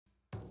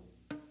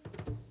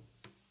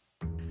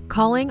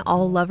Calling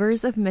all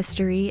lovers of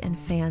mystery and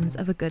fans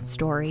of a good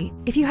story.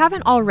 If you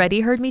haven't already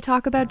heard me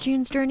talk about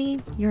June's Journey,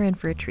 you're in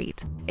for a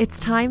treat. It's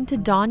time to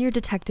don your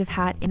detective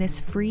hat in this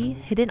free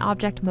hidden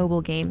object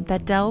mobile game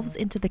that delves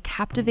into the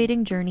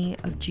captivating journey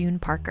of June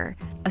Parker,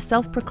 a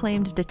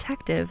self-proclaimed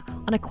detective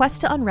on a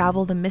quest to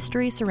unravel the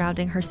mystery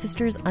surrounding her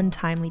sister's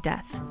untimely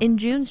death. In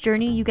June's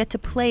Journey, you get to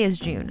play as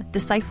June,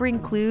 deciphering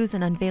clues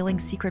and unveiling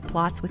secret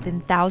plots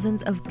within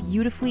thousands of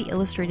beautifully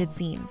illustrated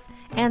scenes.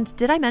 And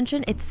did I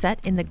mention it's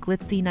set in the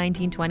glitzy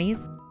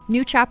 1920s?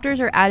 New chapters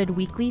are added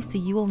weekly, so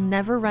you will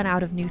never run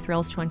out of new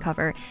thrills to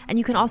uncover, and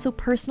you can also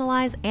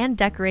personalize and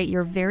decorate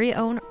your very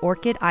own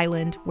Orchid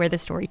Island where the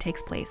story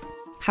takes place.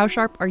 How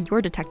sharp are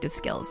your detective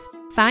skills?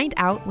 Find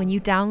out when you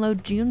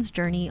download June's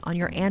Journey on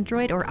your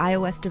Android or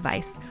iOS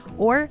device,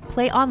 or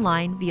play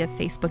online via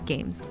Facebook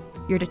Games.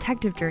 Your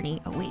detective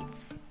journey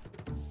awaits.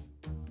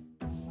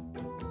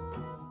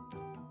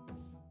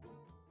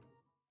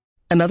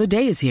 Another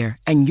day is here,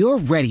 and you're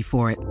ready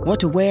for it. What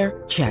to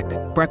wear? Check.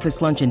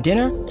 Breakfast, lunch, and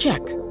dinner? Check.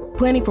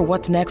 Planning for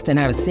what's next and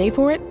how to save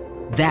for it?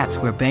 That's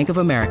where Bank of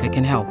America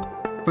can help.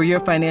 For your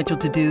financial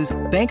to-dos,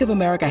 Bank of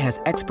America has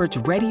experts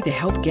ready to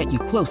help get you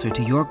closer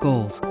to your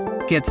goals.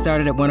 Get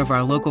started at one of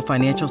our local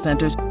financial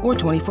centers or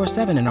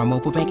 24/7 in our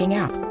mobile banking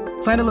app.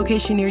 Find a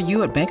location near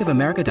you at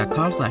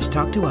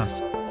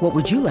bankofamerica.com/talktous. What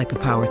would you like the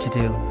power to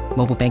do?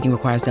 Mobile banking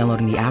requires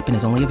downloading the app and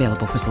is only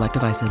available for select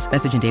devices.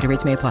 Message and data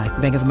rates may apply.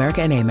 Bank of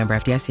America N.A., member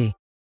FDIC.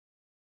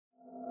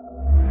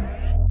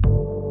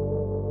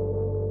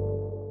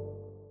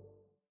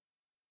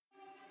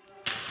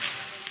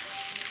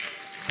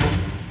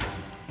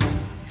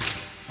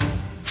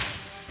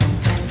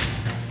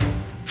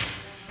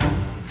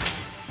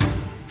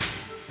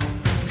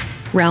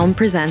 Realm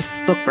presents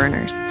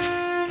Bookburners,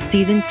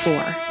 Season 4,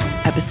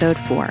 Episode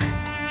 4.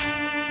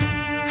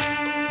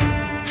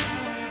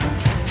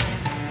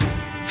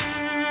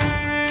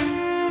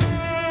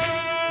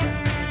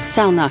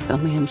 Sal knocked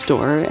on Liam's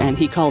door, and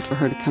he called for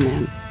her to come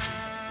in.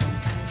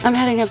 "I'm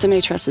heading up to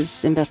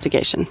Maitreсс's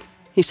investigation,"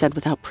 he said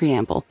without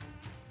preamble.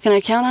 "Can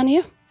I count on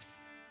you?"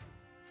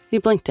 He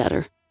blinked at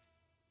her.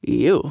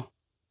 "You?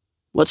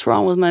 What's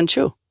wrong with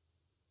Manchu?"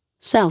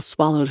 Sal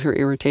swallowed her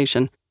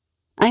irritation.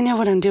 "I know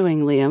what I'm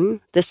doing,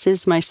 Liam. This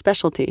is my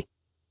specialty."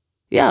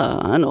 "Yeah,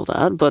 I know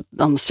that, but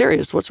I'm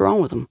serious. What's wrong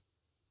with him?"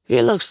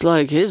 "He looks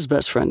like his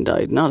best friend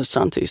died, not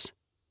Asante's."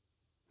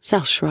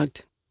 Sal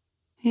shrugged.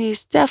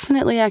 "He's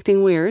definitely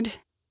acting weird.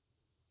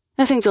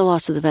 I think the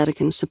loss of the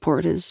Vatican's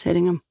support is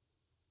hitting him."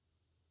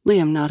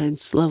 Liam nodded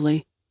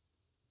slowly.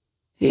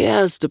 "He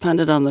has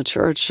depended on the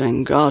church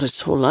and God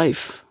his whole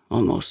life,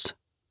 almost.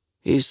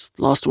 He's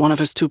lost one of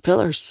his 2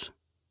 pillars.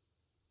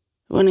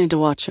 We need to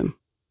watch him."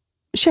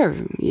 "Sure,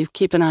 you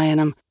keep an eye on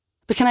him.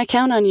 But can I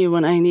count on you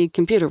when I need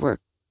computer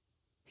work?"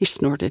 He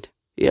snorted.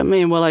 "You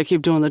mean while I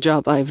keep doing the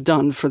job I've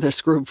done for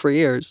this group for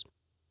years?"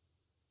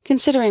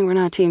 "Considering we're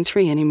not Team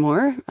 3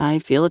 anymore, I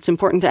feel it's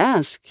important to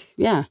ask.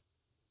 Yeah,"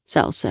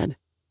 Sal said.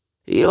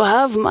 "You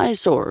have my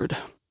sword,"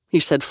 he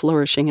said,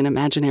 flourishing an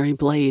imaginary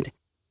blade.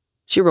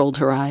 She rolled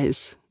her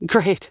eyes.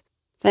 "Great.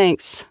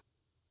 Thanks."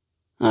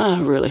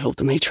 "I really hope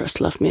the Maitress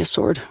left me a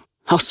sword.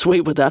 How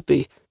sweet would that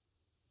be?"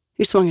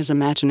 He swung his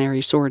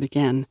imaginary sword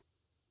again.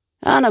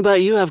 "And I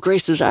bet you have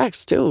Grace's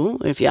axe, too,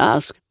 if you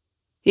ask."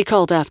 He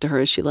called after her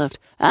as she left.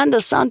 "And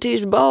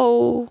Asante's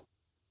bow."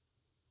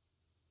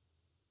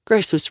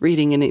 Grace was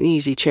reading in an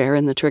easy chair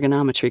in the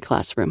trigonometry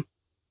classroom.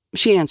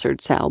 She answered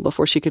Sal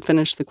before she could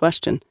finish the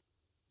question.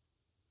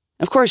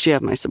 "Of course you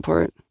have my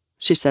support,"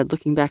 she said,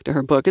 looking back to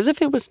her book as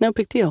if it was no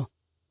big deal.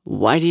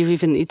 "Why do you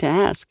even need to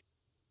ask?"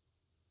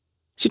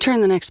 She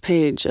turned the next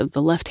page of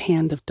The Left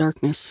Hand of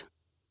Darkness.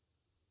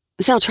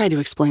 Sal tried to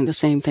explain the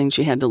same thing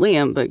she had to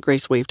Liam, but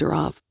Grace waved her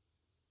off.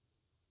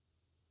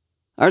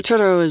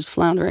 "Arturo is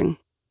floundering.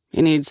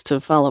 He needs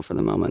to follow for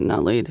the moment,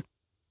 not lead."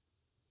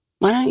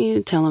 "Why don't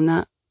you tell him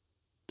that?"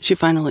 She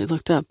finally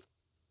looked up.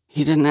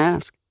 "He didn't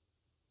ask."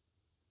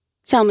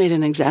 Sal made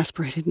an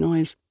exasperated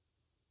noise.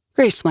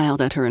 Grace smiled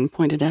at her and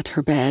pointed at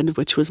her bed,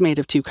 which was made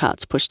of 2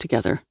 cots pushed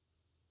together.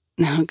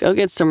 "Now go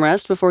get some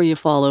rest before you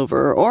fall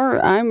over, or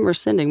I'm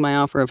rescinding my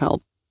offer of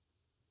help."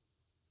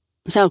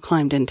 Sal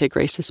climbed into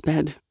Grace's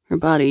bed, her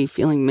body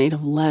feeling made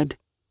of lead.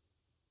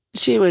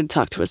 She would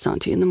talk to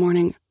Asante in the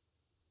morning.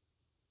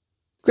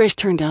 Grace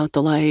turned out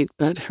the light,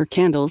 but her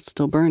candles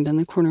still burned in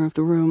the corner of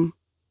the room.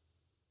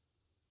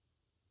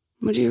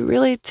 "Would you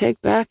really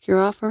take back your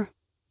offer?"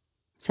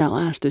 Sal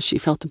asked as she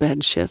felt the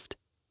bed shift.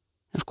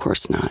 "Of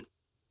course not,"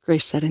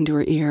 Grace said into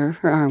her ear,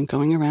 her arm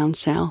going around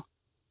Sal.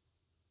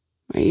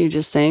 "Are you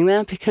just saying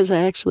that because I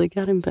actually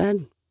got in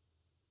bed?"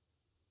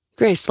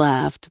 Grace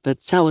laughed,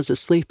 but Sal was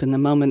asleep in the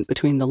moment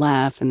between the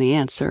laugh and the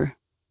answer,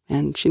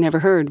 and she never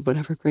heard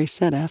whatever Grace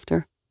said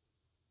after.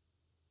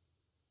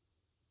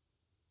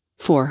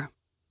 4.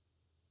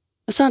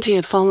 Asante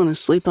had fallen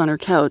asleep on her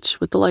couch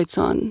with the lights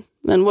on,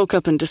 and woke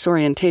up in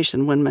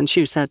disorientation when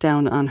Manchu sat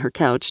down on her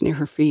couch near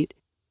her feet.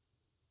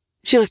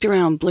 She looked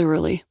around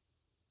blearily.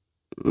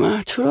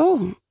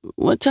 "Arturo,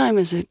 what time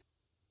is it?"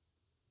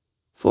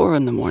 4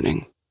 in the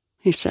morning,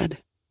 he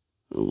said.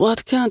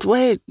 What can't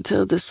wait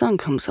till the sun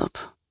comes up?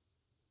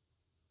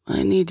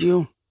 I need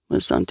you,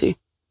 Asanti.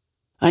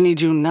 I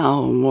need you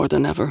now more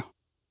than ever.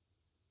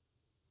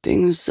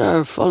 Things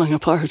are falling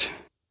apart.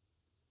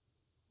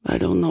 I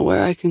don't know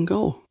where I can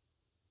go.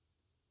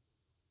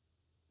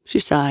 She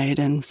sighed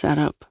and sat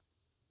up.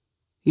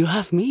 You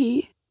have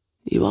me.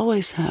 You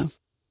always have.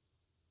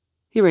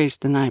 He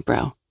raised an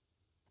eyebrow.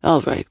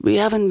 All right, we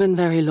haven't been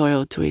very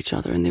loyal to each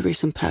other in the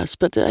recent past,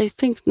 but I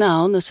think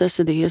now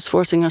necessity is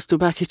forcing us to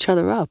back each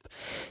other up,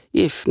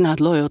 if not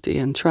loyalty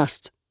and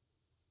trust.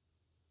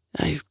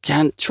 I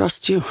can't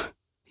trust you,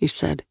 he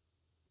said.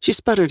 She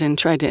sputtered and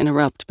tried to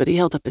interrupt, but he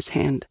held up his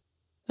hand.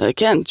 I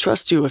can't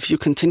trust you if you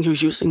continue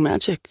using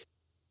magic.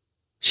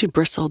 She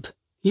bristled.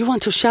 You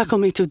want to shackle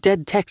me to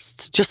dead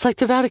texts, just like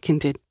the Vatican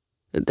did.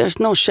 There's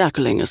no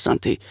shackling,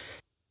 Asanti.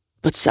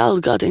 But Sal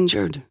got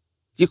injured.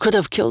 You could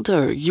have killed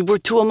her. You were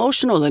too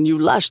emotional and you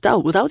lashed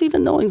out without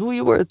even knowing who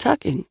you were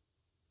attacking.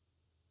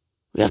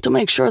 We have to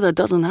make sure that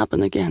doesn't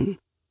happen again.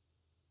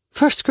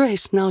 First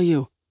Grace, now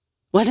you.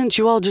 Why didn't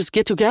you all just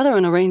get together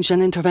and arrange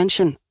an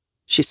intervention?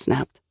 She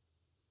snapped.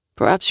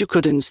 Perhaps you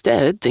could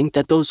instead think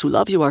that those who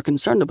love you are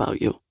concerned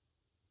about you.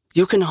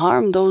 You can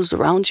harm those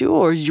around you,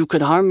 or you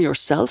could harm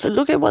yourself.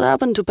 Look at what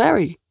happened to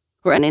Barry,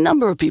 or any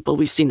number of people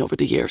we've seen over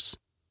the years.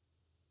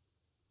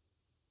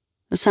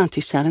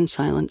 Asanti sat in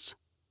silence.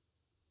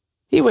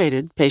 He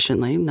waited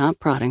patiently, not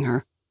prodding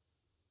her.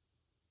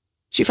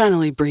 She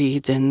finally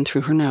breathed in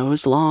through her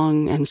nose,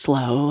 long and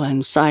slow,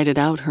 and sighed it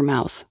out her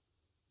mouth.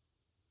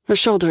 Her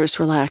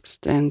shoulders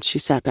relaxed, and she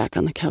sat back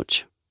on the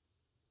couch.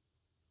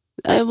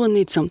 I will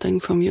need something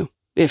from you,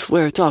 if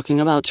we're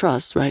talking about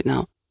trust right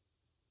now.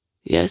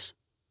 Yes?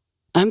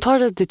 I'm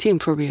part of the team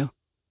for Rio.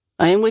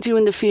 I am with you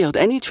in the field.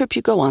 Any trip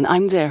you go on,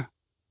 I'm there.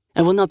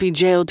 I will not be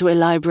jailed to a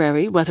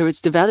library, whether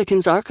it's the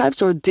Vatican's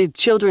archives or the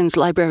children's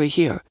library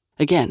here,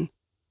 again.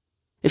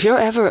 If you're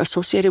ever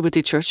associated with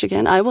the church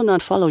again, I will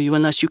not follow you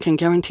unless you can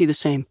guarantee the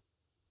same.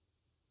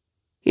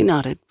 He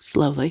nodded,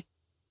 slowly.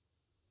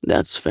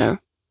 That's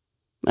fair,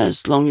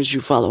 as long as you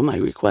follow my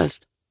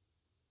request.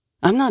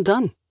 I'm not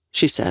done,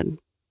 she said.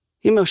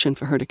 He motioned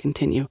for her to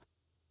continue.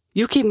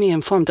 You keep me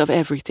informed of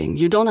everything.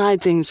 You don't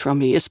hide things from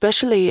me,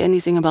 especially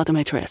anything about the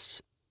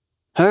Maitresse.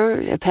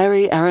 Her,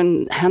 Perry,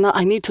 Aaron, Hannah,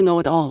 I need to know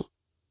it all.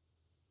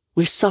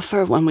 We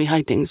suffer when we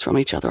hide things from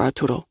each other,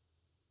 Arturo.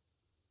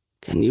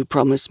 Can you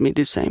promise me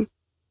the same?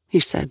 He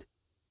said.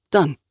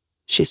 Done,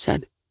 she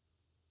said.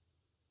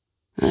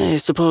 I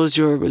suppose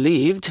you're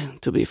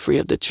relieved to be free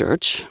of the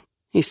church,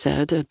 he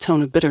said, a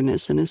tone of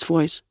bitterness in his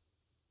voice.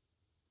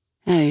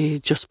 I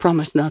just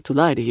promised not to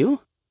lie to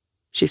you,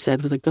 she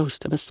said with a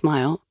ghost of a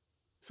smile.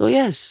 So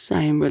yes,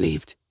 I am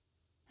relieved.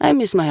 I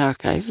miss my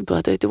archive,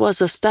 but it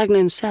was a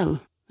stagnant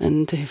cell,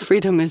 and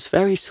freedom is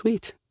very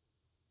sweet.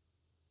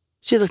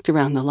 She looked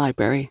around the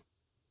library.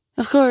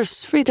 Of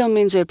course, freedom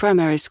means a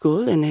primary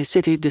school in a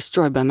city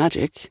destroyed by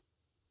magic.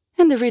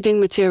 And the reading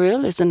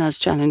material isn't as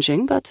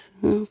challenging, but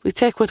we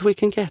take what we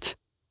can get.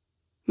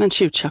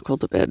 Manchu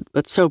chuckled a bit,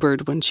 but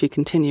sobered when she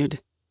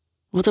continued.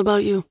 What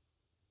about you?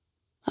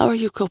 How are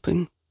you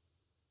coping?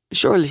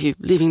 Surely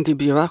leaving the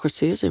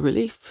bureaucracy is a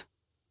relief.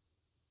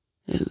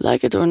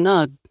 Like it or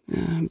not,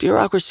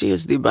 bureaucracy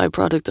is the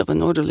byproduct of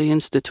an orderly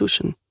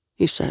institution,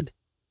 he said.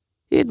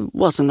 It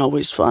wasn't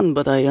always fun,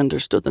 but I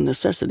understood the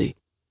necessity.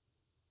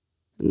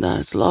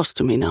 That's lost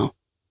to me now.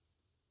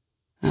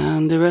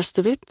 And the rest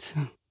of it?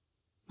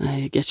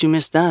 I guess you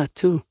missed that,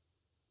 too.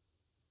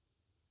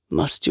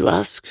 Must you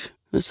ask,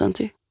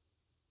 Asanti?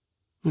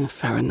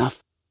 Fair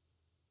enough.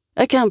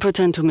 I can't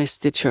pretend to miss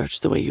the church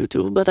the way you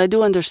do, but I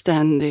do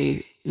understand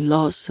the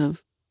loss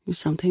of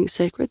something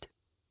sacred.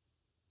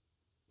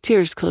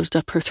 Tears closed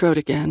up her throat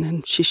again,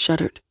 and she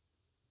shuddered.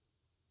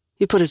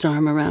 He put his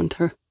arm around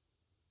her.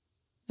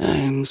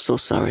 I'm so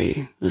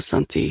sorry,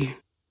 Asanti.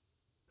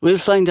 We'll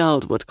find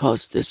out what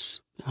caused this,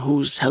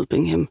 who's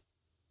helping him.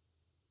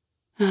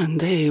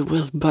 And they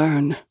will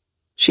burn,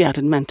 she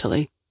added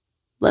mentally,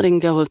 letting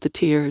go of the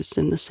tears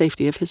in the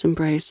safety of his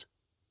embrace.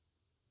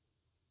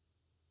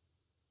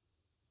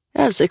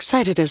 As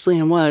excited as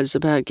Liam was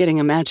about getting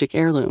a magic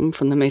heirloom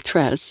from the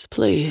Maitresse,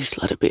 please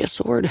let it be a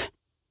sword.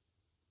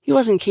 He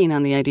wasn't keen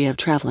on the idea of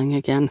traveling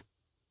again.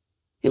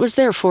 It was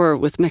therefore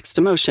with mixed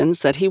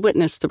emotions that he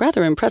witnessed the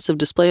rather impressive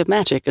display of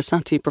magic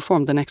Asanti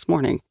performed the next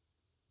morning.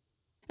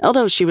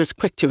 Although she was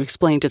quick to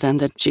explain to them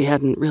that she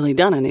hadn't really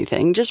done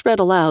anything, just read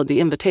aloud the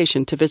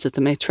invitation to visit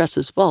the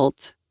Maitresse's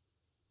vault.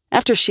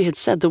 After she had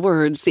said the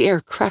words, the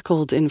air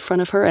crackled in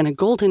front of her and a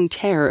golden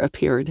tear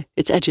appeared,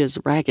 its edges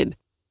ragged.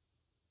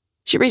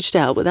 She reached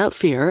out without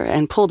fear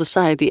and pulled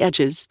aside the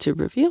edges to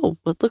reveal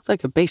what looked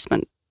like a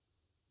basement.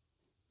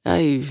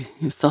 I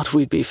thought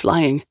we'd be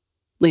flying,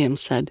 Liam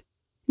said.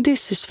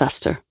 This is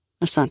faster,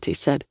 Asanti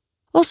said.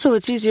 Also,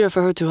 it's easier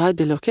for her to hide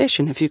the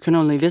location if you can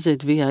only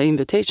visit via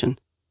invitation.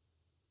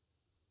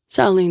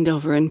 Sal leaned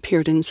over and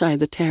peered inside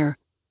the tear.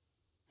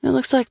 It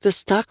looks like the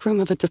stockroom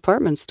of a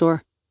department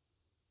store.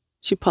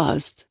 She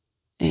paused.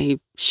 A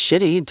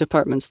shitty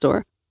department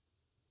store.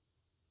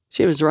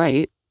 She was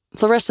right.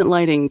 Fluorescent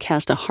lighting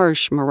cast a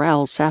harsh,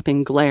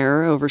 morale-sapping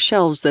glare over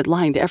shelves that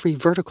lined every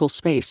vertical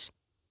space.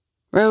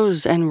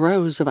 Rows and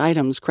rows of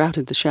items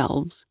crowded the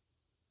shelves.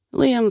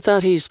 Liam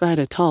thought he spied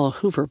a tall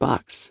Hoover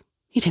box.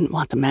 He didn't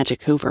want the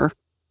magic Hoover.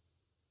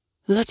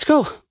 "Let's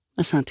go,"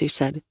 Asante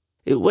said.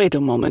 "Wait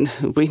a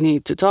moment. We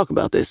need to talk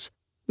about this,"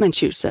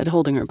 Menchu said,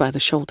 holding her by the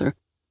shoulder.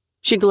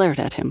 She glared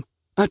at him.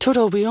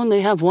 "Arturo, we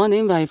only have one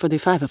invite for the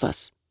 5 of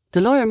us.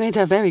 The lawyer made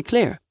that very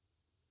clear.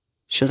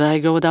 Should I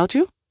go without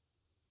you?"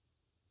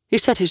 He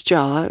set his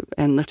jaw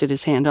and lifted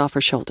his hand off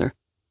her shoulder.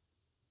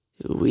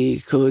 "We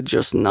could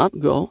just not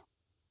go."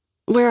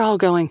 "We're all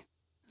going,"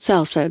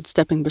 Sal said,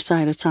 stepping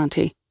beside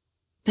Asante.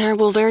 "There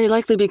will very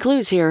likely be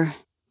clues here.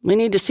 We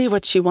need to see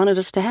what she wanted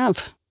us to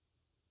have."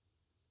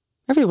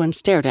 Everyone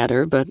stared at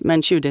her, but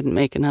Menchu didn't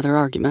make another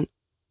argument.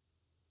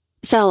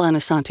 Sal and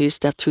Asante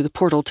stepped through the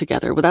portal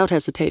together without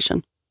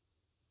hesitation.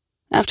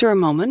 After a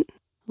moment,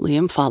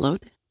 Liam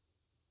followed.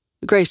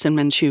 Grace and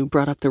Menchu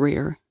brought up the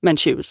rear.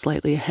 Menchu was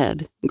slightly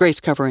ahead, Grace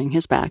covering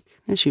his back,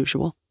 as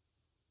usual.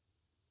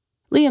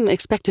 Liam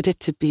expected it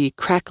to be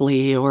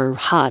crackly or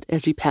hot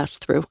as he passed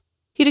through.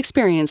 He'd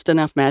experienced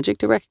enough magic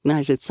to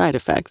recognize its side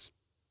effects.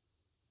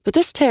 But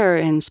this tear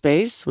in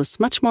space was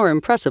much more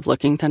impressive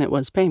looking than it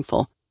was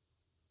painful.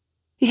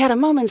 He had a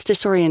moment's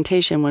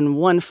disorientation when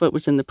one foot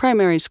was in the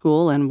primary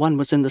school and one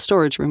was in the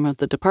storage room of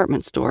the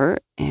department store,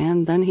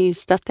 and then he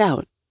stepped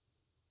out.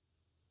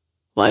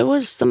 "Why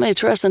was the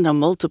maitresse into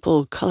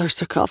multiple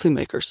colors of coffee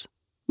makers?"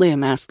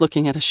 Liam asked,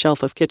 looking at a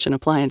shelf of kitchen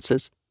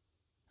appliances.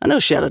 "I know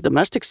she had a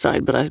domestic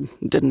side, but I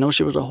didn't know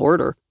she was a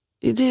hoarder."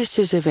 "This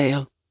is a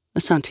veil,"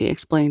 Asante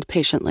explained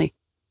patiently.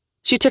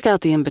 She took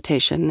out the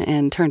invitation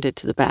and turned it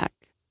to the back.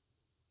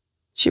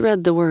 She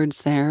read the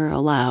words there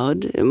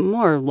aloud,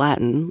 more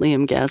Latin,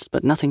 Liam guessed,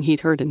 but nothing he'd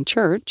heard in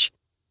church,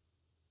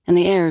 and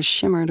the air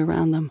shimmered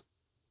around them.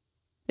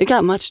 It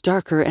got much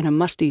darker and a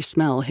musty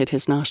smell hit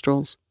his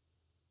nostrils.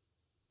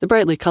 The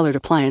brightly colored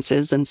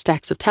appliances and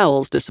stacks of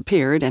towels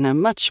disappeared, and a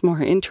much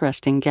more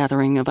interesting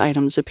gathering of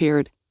items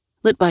appeared,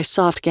 lit by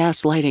soft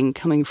gas lighting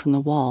coming from the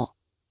wall.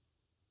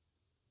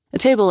 A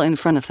table in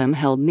front of them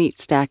held neat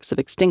stacks of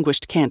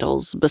extinguished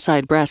candles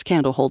beside brass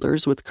candle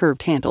holders with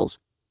curved handles.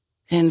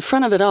 In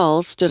front of it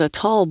all stood a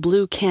tall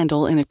blue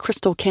candle in a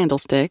crystal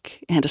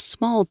candlestick and a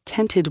small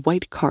tinted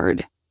white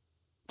card.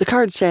 The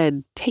card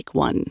said, "Take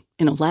one,"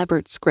 in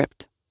elaborate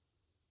script.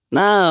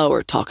 "Now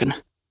we're talking,"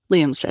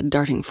 Liam said,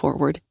 darting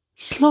forward.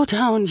 "Slow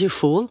down, you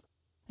fool,"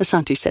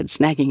 Asante said,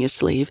 snagging his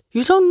sleeve.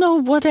 "You don't know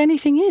what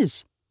anything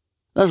is."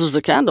 "This is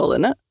a candle,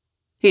 isn't it?"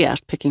 he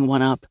asked, picking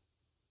one up.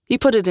 He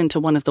put it into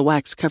one of the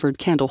wax-covered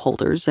candle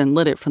holders and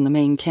lit it from the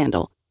main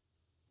candle.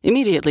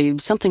 Immediately,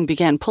 something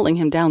began pulling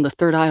him down the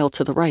third aisle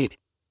to the right.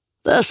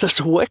 "This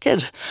is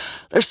wicked.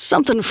 There's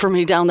something for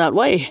me down that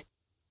way."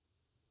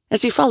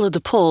 As he followed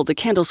the pull, the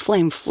candle's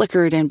flame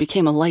flickered and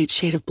became a light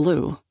shade of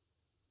blue.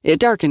 It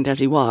darkened as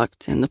he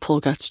walked, and the pull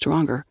got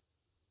stronger.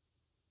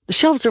 The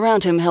shelves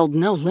around him held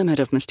no limit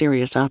of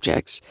mysterious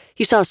objects.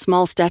 He saw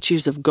small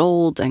statues of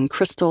gold and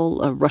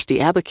crystal, a rusty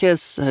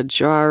abacus, a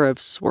jar of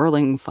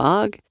swirling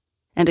fog,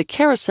 and a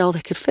carousel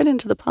that could fit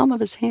into the palm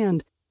of his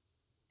hand.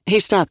 He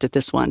stopped at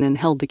this one and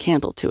held the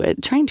candle to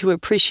it, trying to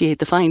appreciate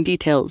the fine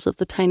details of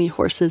the tiny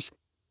horses.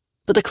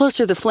 But the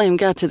closer the flame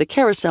got to the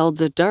carousel,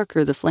 the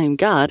darker the flame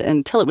got,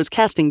 until it was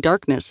casting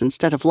darkness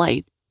instead of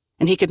light,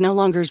 and he could no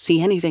longer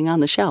see anything on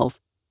the shelf.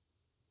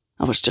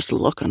 "I was just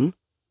looking,"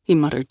 he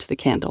muttered to the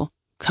candle.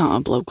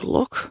 "Can't bloke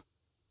look."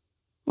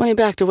 When he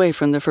backed away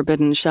from the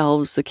forbidden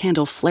shelves, the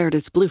candle flared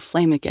its blue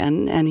flame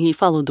again, and he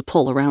followed the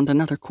pull around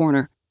another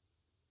corner.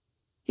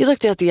 He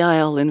looked at the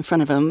aisle in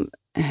front of him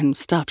and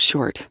stopped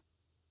short.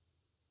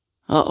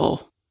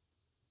 Uh-oh.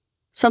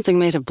 Something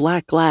made of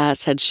black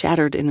glass had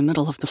shattered in the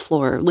middle of the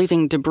floor,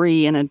 leaving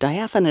debris and a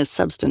diaphanous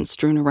substance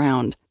strewn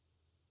around.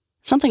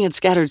 Something had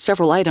scattered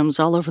several items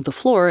all over the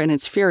floor in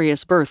its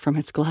furious birth from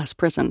its glass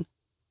prison.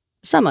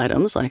 Some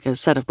items, like a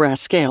set of brass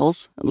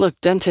scales,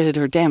 looked dented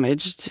or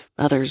damaged.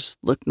 Others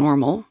looked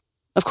normal.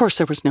 Of course,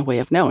 there was no way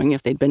of knowing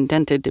if they'd been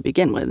dented to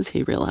begin with,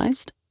 he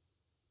realized.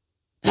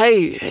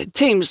 "Hey,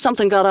 team,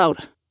 something got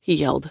out," he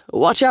yelled.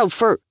 "Watch out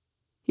for—"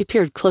 He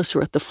peered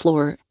closer at the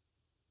floor.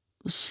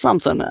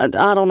 "Something, I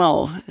don't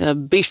know, a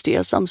beastie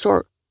of some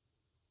sort."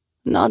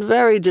 "Not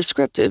very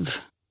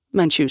descriptive,"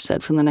 Menchu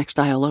said from the next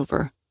aisle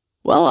over.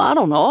 "Well, I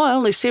don't know. I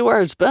only see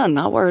where it's been,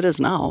 not where it is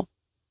now.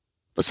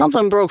 But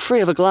something broke free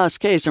of a glass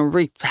case and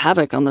wreaked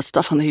havoc on the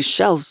stuff on these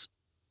shelves."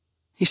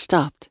 He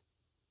stopped.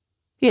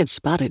 He had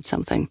spotted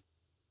something.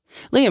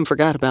 Liam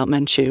forgot about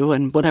Menchu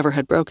and whatever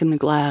had broken the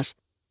glass.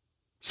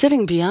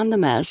 Sitting beyond the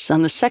mess,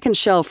 on the second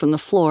shelf from the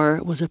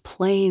floor, was a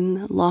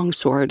plain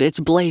longsword, its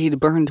blade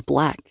burned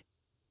black.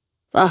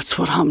 "That's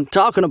what I'm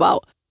talking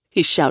about,"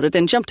 he shouted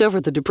and jumped over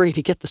the debris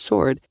to get the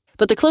sword.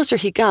 But the closer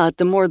he got,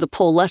 the more the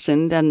pull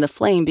lessened and the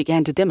flame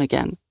began to dim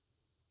again.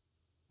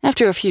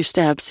 After a few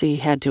steps, he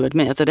had to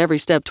admit that every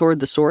step toward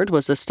the sword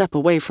was a step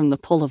away from the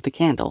pull of the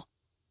candle.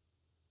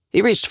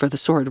 He reached for the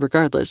sword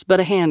regardless, but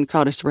a hand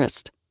caught his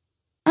wrist.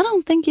 "I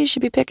don't think you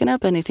should be picking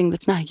up anything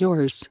that's not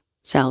yours,"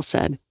 Sal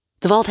said.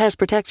 The vault has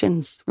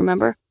protections,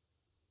 remember?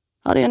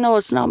 How do you know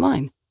it's not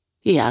mine?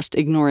 He asked,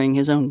 ignoring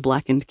his own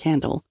blackened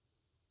candle.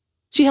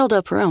 She held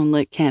up her own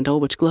lit candle,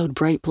 which glowed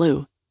bright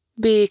blue.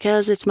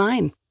 Because it's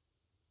mine.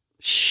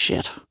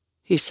 Shit,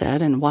 he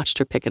said, and watched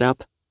her pick it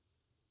up.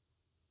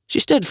 She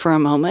stood for a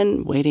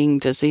moment, waiting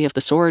to see if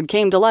the sword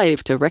came to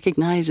life to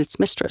recognize its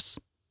mistress.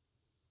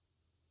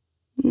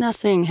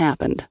 Nothing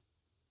happened.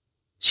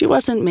 She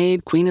wasn't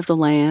made queen of the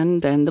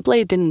land, and the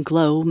blade didn't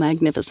glow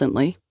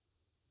magnificently.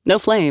 No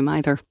flame,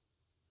 either.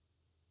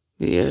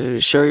 You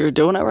sure you're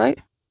doing it right?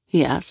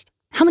 He asked.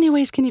 How many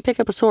ways can you pick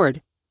up a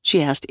sword?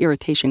 She asked,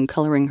 irritation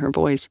coloring her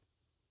voice.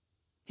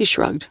 He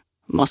shrugged.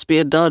 Must be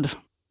a dud,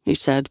 he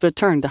said, but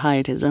turned to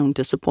hide his own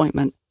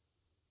disappointment.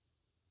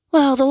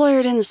 Well, the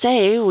lawyer didn't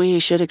say we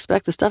should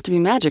expect the stuff to be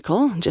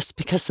magical, just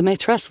because the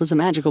Maîtresse was a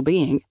magical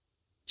being,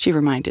 she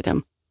reminded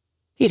him.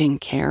 He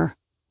didn't care.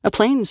 A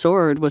plain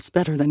sword was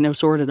better than no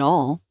sword at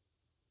all.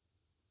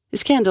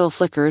 His candle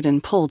flickered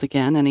and pulled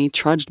again, and he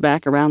trudged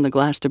back around the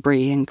glass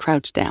debris and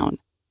crouched down.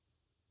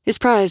 His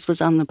prize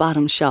was on the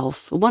bottom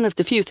shelf, one of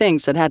the few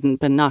things that hadn't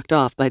been knocked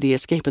off by the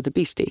escape of the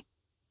beastie.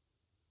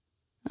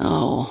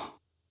 Oh,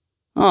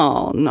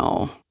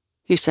 no,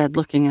 he said,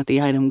 looking at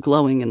the item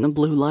glowing in the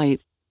blue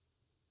light.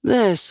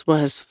 This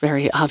was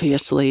very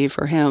obviously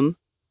for him.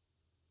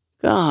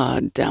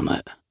 God damn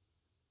it.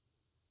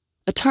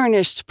 A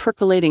tarnished,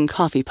 percolating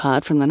coffee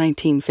pot from the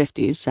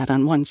 1950s sat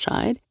on one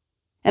side,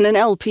 and an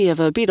LP of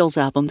a Beatles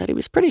album that he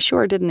was pretty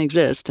sure didn't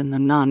exist in the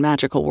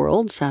non-magical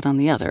world sat on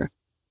the other.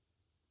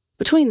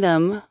 Between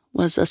them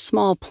was a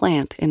small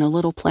plant in a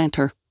little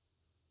planter.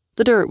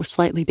 The dirt was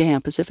slightly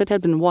damp, as if it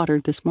had been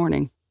watered this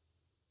morning.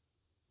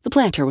 The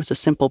planter was a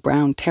simple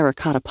brown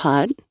terracotta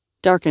pot,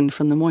 darkened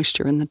from the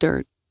moisture in the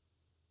dirt.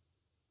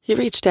 He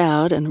reached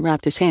out and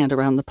wrapped his hand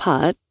around the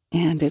pot,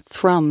 and it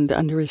thrummed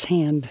under his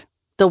hand,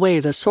 the way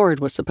the sword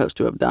was supposed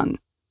to have done.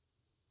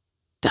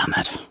 Damn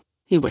it,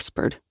 he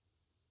whispered.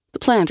 The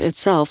plant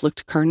itself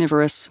looked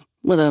carnivorous,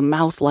 with a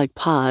mouth-like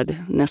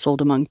pod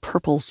nestled among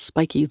purple,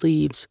 spiky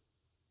leaves.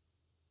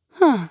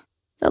 Huh,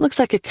 that looks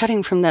like a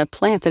cutting from that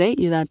plant that ate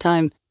you that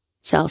time,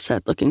 Sal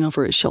said, looking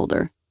over his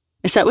shoulder.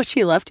 Is that what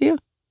she left you?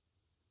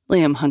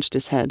 Liam hunched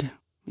his head.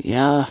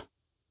 Yeah.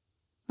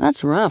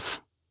 That's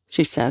rough,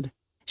 she said.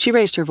 She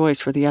raised her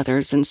voice for the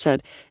others and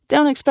said,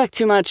 Don't expect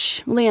too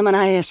much. Liam and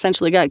I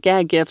essentially got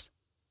gag gifts.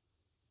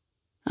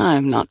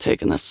 I'm not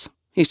taking this,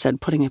 he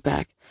said, putting it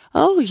back.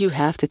 Oh, you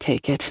have to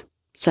take it,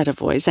 said a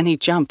voice, and he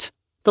jumped.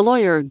 The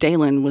lawyer,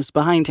 Dalen, was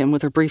behind him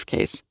with her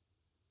briefcase.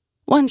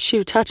 Once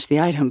you touch the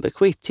item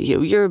bequeathed to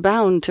you, you're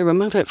bound to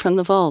remove it from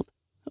the vault.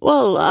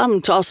 Well,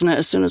 I'm tossing it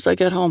as soon as I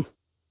get home.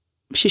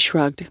 She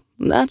shrugged.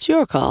 That's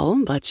your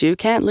call, but you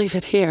can't leave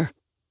it here.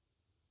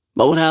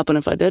 What would happen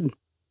if I did?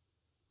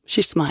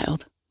 She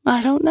smiled.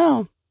 I don't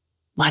know.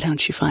 Why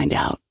don't you find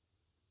out?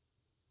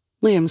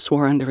 Liam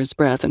swore under his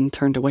breath and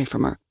turned away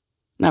from her.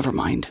 Never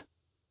mind.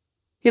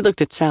 He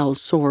looked at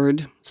Sal's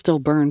sword, still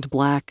burned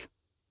black.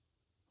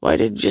 Why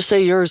did you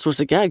say yours was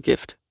a gag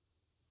gift?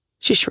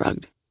 She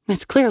shrugged.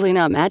 It's clearly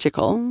not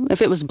magical.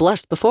 If it was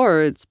blessed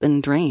before, it's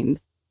been drained.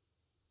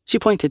 She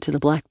pointed to the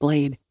black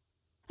blade.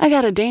 I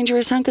got a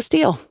dangerous hunk of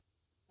steel.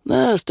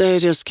 This day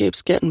just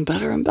keeps getting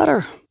better and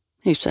better,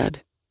 he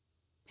said.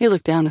 He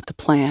looked down at the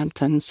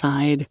plant and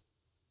sighed.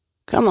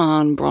 Come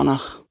on,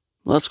 Bronach.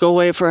 Let's go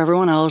wait for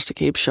everyone else to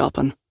keep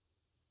shopping.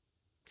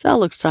 Sal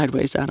looked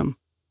sideways at him.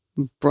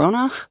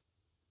 Bronach?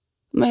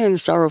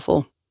 Means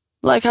sorrowful.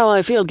 Like how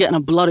I feel getting a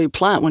bloody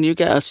plant when you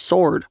get a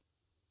sword.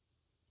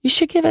 You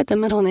should give it the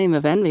middle name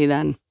of Envy,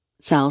 then,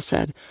 Sal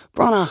said.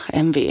 Bronach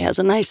Envy has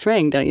a nice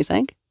ring, don't you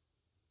think?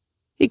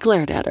 He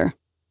glared at her.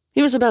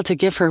 He was about to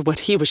give her what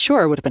he was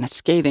sure would have been a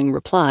scathing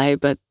reply,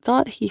 but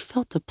thought he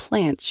felt the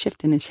plant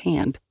shift in his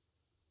hand.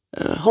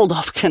 Hold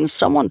off, can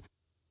someone...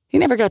 He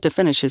never got to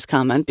finish his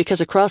comment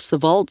because across the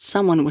vault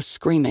someone was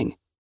screaming.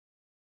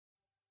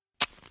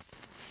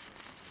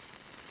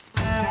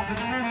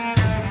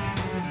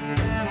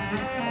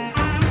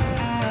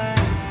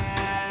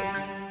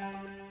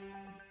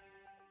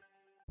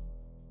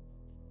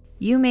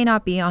 You may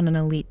not be on an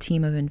elite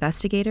team of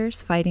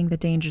investigators fighting the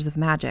dangers of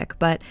magic,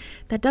 but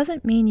that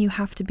doesn't mean you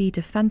have to be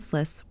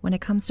defenseless when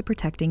it comes to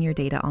protecting your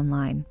data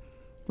online.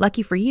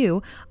 Lucky for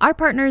you, our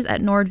partners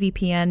at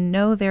NordVPN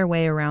know their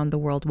way around the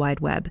World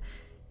Wide Web.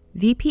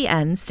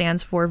 VPN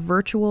stands for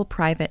Virtual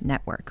Private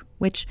Network,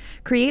 which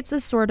creates a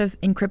sort of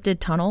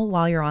encrypted tunnel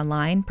while you're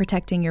online,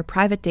 protecting your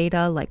private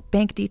data like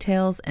bank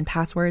details and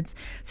passwords,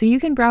 so you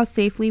can browse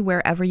safely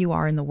wherever you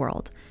are in the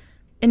world.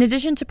 In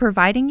addition to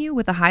providing you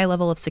with a high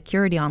level of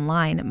security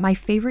online, my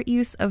favorite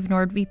use of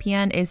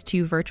NordVPN is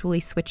to virtually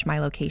switch my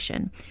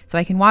location, so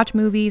I can watch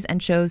movies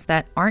and shows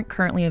that aren't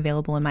currently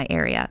available in my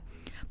area.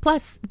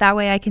 Plus, that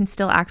way I can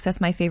still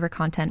access my favorite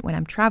content when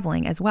I'm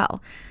traveling as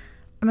well.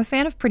 I'm a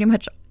fan of pretty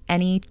much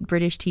any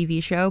British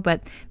TV show,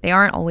 but they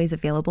aren't always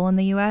available in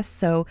the US,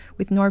 so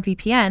with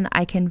NordVPN,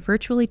 I can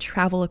virtually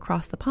travel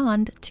across the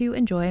pond to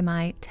enjoy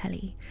my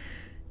telly.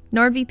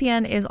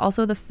 NordVPN is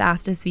also the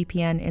fastest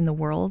VPN in the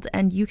world,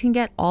 and you can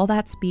get all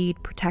that speed,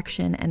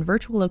 protection, and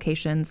virtual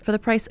locations for the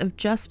price of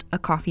just a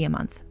coffee a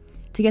month.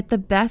 To get the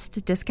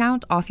best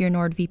discount off your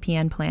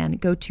NordVPN plan,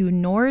 go to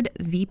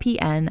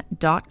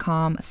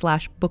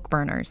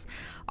nordvpn.com/bookburners.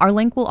 Our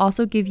link will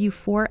also give you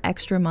 4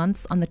 extra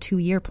months on the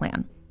 2-year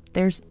plan.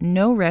 There's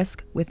no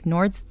risk with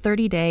Nord's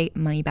 30-day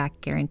money-back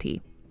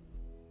guarantee.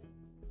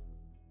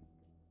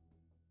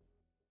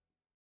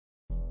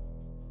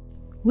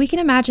 We can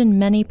imagine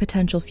many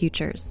potential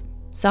futures.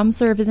 Some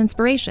serve as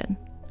inspiration,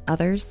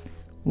 others,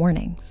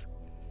 warnings.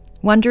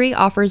 Wondery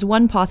offers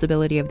one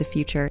possibility of the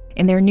future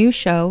in their new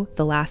show,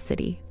 The Last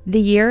City. The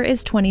year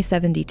is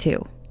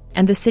 2072,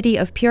 and the city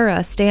of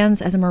Pura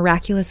stands as a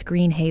miraculous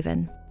green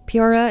haven.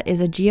 Pura is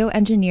a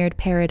geoengineered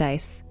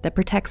paradise that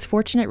protects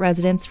fortunate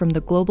residents from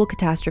the global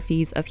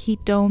catastrophes of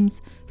heat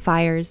domes,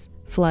 fires,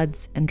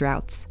 floods, and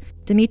droughts.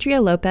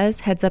 Demetria Lopez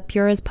heads up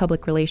Pura's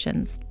public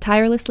relations,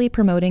 tirelessly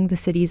promoting the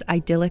city's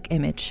idyllic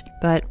image.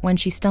 But when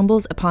she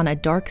stumbles upon a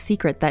dark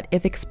secret that,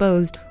 if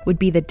exposed, would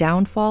be the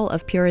downfall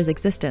of Pura's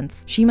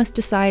existence, she must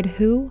decide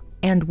who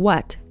and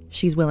what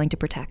she's willing to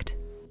protect.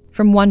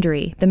 From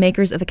Wondery, the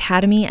makers of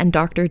Academy and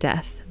Dr.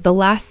 Death, The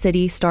Last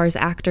City stars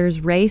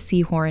actors Ray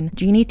Seahorn,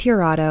 Jeannie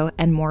Tirado,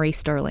 and Maury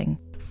Sterling.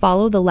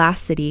 Follow The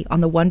Last City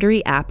on the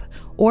Wondery app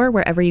or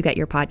wherever you get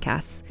your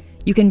podcasts.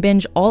 You can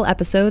binge all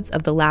episodes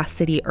of The Last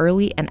City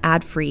early and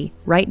ad-free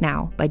right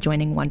now by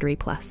joining Wondery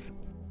Plus.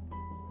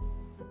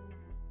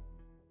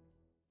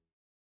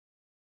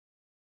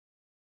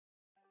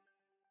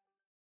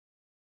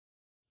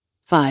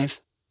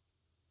 Five.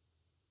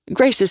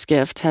 Grace's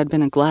gift had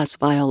been a glass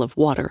vial of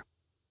water.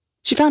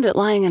 She found it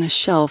lying on a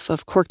shelf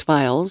of corked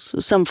vials,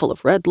 some full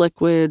of red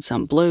liquid,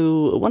 some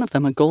blue, one of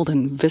them a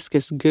golden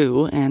viscous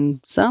goo, and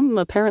some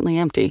apparently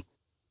empty.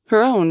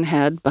 Her own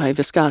had, by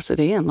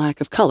viscosity and lack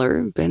of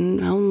color,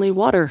 been only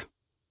water.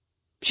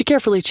 She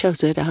carefully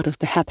chose it out of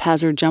the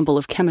haphazard jumble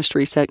of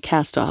chemistry set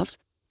cast-offs,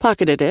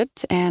 pocketed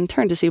it, and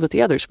turned to see what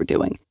the others were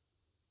doing.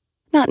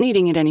 Not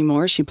needing it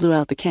anymore, she blew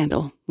out the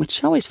candle,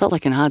 which always felt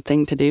like an odd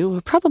thing to do,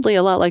 probably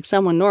a lot like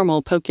someone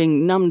normal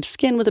poking numbed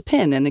skin with a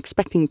pin and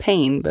expecting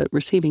pain, but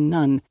receiving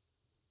none.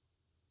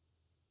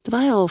 The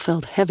vial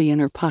felt heavy in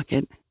her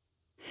pocket.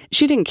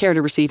 She didn't care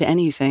to receive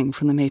anything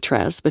from the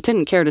maitresse, but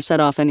didn't care to set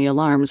off any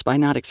alarms by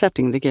not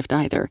accepting the gift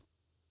either.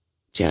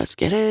 Just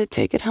get it,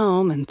 take it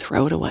home, and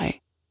throw it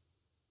away.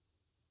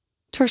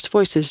 Terse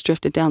voices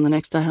drifted down the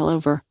next aisle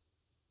over.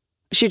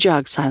 She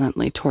jogged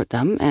silently toward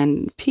them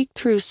and peeked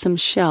through some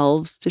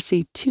shelves to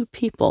see 2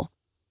 people.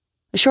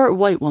 A short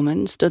white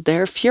woman stood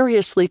there,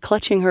 furiously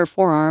clutching her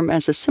forearm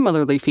as a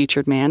similarly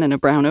featured man in a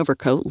brown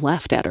overcoat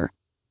laughed at her.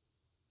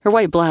 Her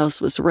white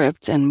blouse was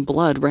ripped, and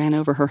blood ran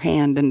over her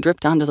hand and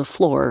dripped onto the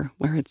floor,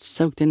 where it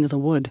soaked into the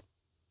wood.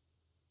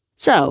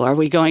 "So, are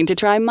we going to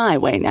try my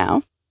way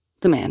now?"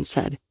 the man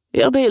said.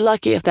 "You'll be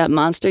lucky if that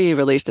monster you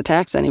released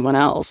attacks anyone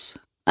else.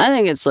 I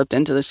think it slipped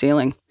into the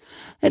ceiling.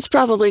 It's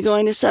probably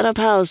going to set up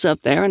house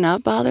up there and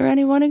not bother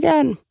anyone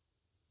again.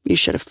 You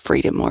should have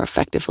freed it more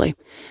effectively.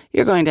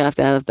 You're going to have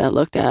that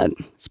looked at.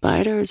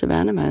 Spiders are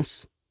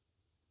venomous."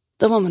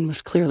 The woman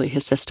was clearly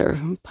his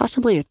sister,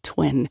 possibly a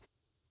twin.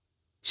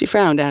 She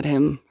frowned at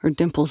him, her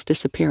dimples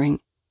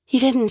disappearing. "He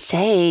didn't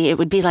say it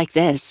would be like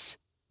this.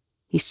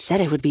 He said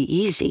it would be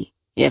easy."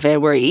 "If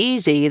it were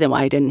easy, then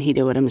why didn't he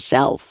do it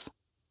himself?"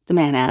 the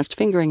man asked,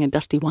 fingering a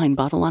dusty wine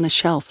bottle on a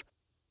shelf.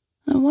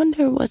 "I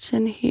wonder what's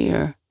in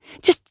here."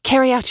 "Just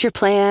carry out your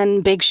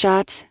plan, big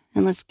shot,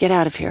 and let's get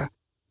out of here,"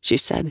 she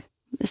said.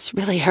 "This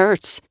really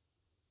hurts."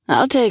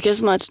 "I'll take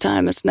as much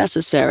time as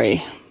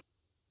necessary.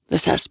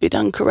 This has to be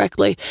done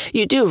correctly.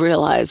 You do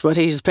realize what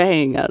he's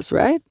paying us,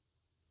 right?"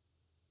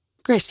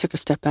 Grace took a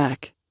step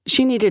back.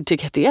 She needed to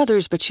get the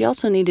others, but she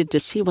also needed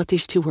to see what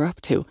these 2 were up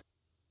to.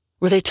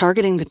 Were they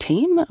targeting the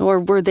team, or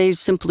were they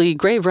simply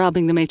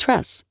grave-robbing the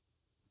maitresse?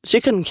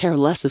 She couldn't care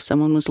less if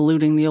someone was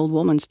looting the old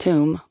woman's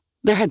tomb.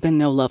 There had been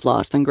no love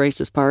lost on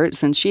Grace's part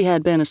since she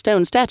had been a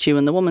stone statue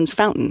in the woman's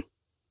fountain.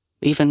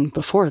 Even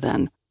before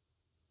then.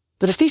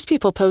 But if these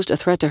people posed a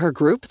threat to her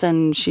group,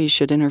 then she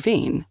should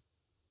intervene.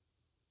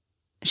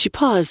 She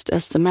paused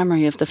as the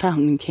memory of the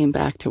fountain came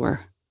back to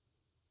her.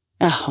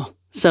 Oh,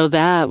 so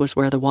that was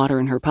where the water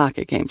in her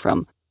pocket came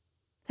from.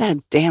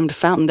 That damned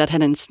fountain that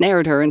had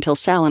ensnared her until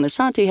Sal and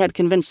Asante had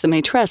convinced the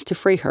maitresse to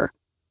free her.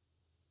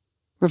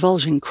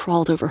 Revulsion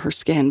crawled over her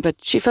skin,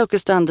 but she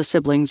focused on the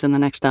siblings in the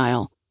next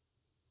aisle.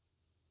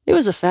 It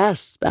was a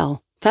fast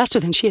spell, faster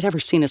than she had ever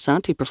seen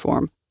Asante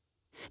perform.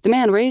 The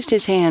man raised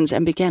his hands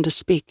and began to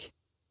speak.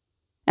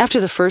 After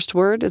the first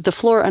word, the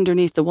floor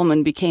underneath the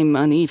woman became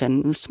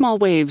uneven, small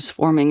waves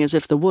forming as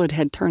if the wood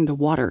had turned to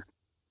water.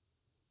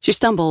 She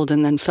stumbled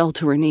and then fell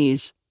to her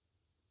knees.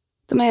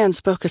 The man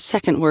spoke a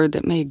second word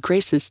that made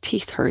Grace's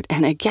teeth hurt,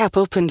 and a gap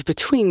opened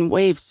between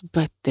waves,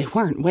 but they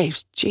weren't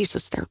waves,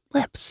 Jesus, they're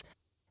lips.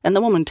 And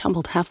the woman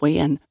tumbled halfway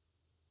in.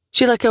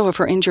 She let go of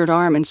her injured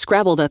arm and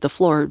scrabbled at the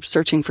floor,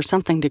 searching for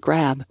something to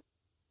grab.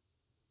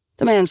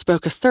 The man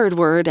spoke a third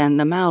word, and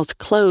the mouth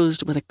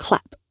closed with a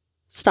clap,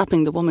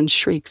 stopping the woman's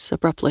shrieks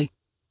abruptly.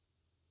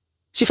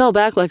 She fell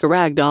back like a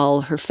rag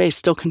doll, her face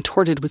still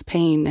contorted with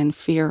pain and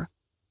fear.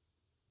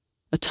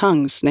 A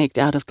tongue snaked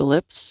out of the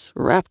lips,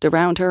 wrapped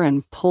around her,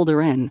 and pulled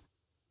her in.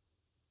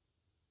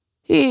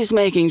 "He's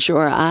making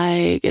sure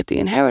I get the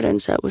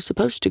inheritance that was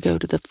supposed to go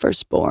to the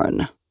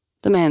firstborn,"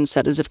 the man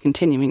said as if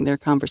continuing their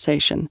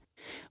conversation,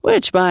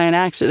 "which by an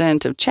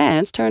accident of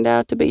chance turned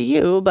out to be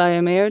you by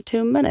a mere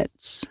 2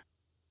 minutes.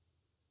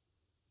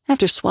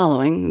 After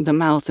swallowing, the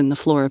mouth in the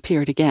floor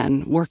appeared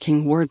again,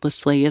 working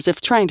wordlessly as if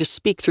trying to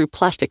speak through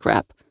plastic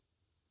wrap.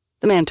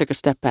 The man took a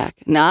step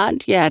back.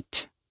 "Not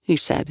yet," he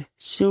said.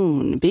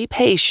 "Soon. Be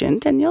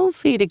patient and you'll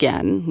feed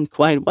again.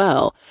 Quite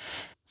well.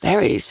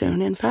 Very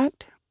soon, in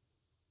fact."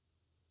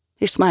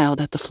 He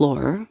smiled at the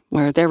floor,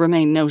 where there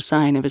remained no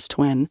sign of his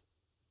twin.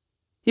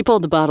 He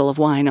pulled the bottle of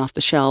wine off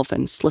the shelf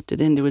and slipped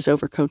it into his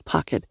overcoat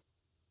pocket.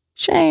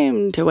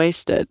 "Shame to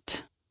waste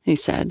it," he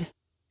said,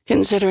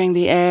 "considering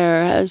the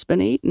heir has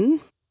been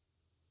eaten."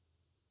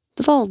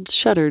 The vault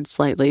shuddered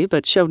slightly,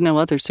 but showed no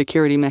other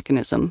security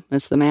mechanism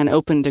as the man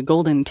opened a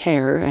golden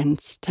tear and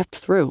stepped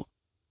through.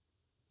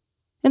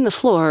 In the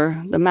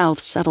floor, the mouth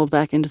settled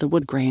back into the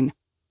wood grain.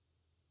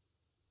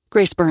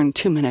 Grace burned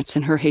 2 minutes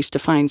in her haste to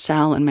find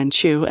Sal and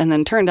Menchu, and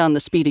then turned on the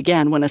speed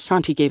again when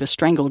Asanti gave a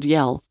strangled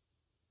yell.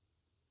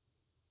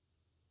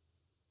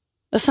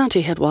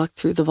 Asanti had walked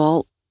through the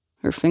vault,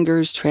 her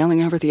fingers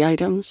trailing over the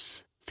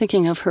items,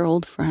 thinking of her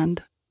old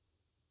friend.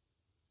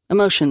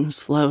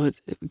 Emotions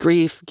flowed: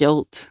 grief,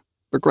 guilt,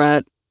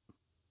 regret,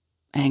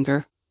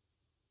 anger.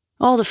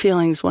 All the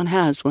feelings one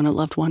has when a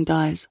loved one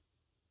dies.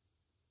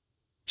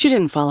 She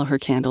didn't follow her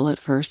candle at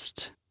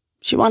first.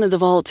 She wanted the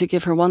vault to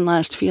give her one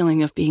last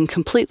feeling of being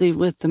completely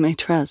with the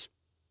Maîtresse.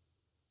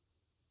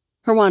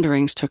 Her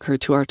wanderings took her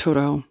to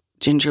Arturo,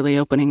 gingerly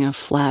opening a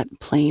flat,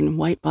 plain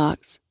white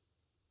box.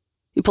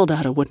 He pulled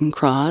out a wooden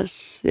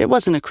cross. It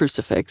wasn't a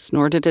crucifix,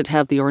 nor did it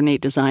have the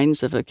ornate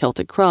designs of a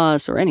Celtic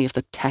cross or any of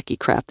the tacky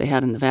crap they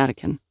had in the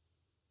Vatican.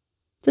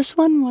 This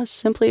one was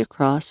simply a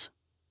cross.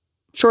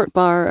 Short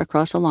bar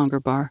across a longer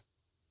bar.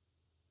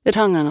 It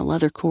hung on a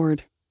leather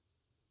cord.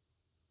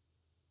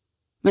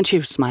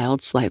 Menchu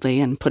smiled slightly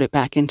and put it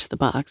back into the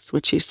box,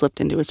 which he slipped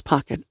into his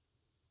pocket.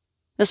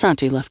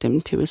 Asanti left him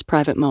to his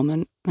private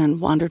moment and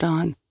wandered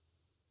on.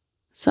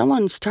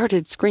 Someone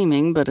started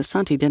screaming, but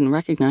Asanti didn't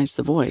recognize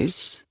the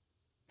voice.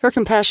 Her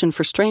compassion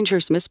for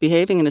strangers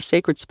misbehaving in a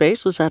sacred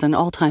space was at an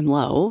all-time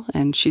low,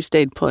 and she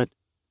stayed put.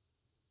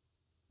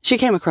 She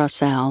came across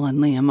Sal and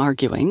Liam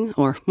arguing,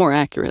 or more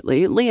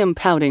accurately, Liam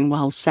pouting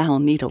while Sal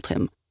needled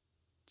him.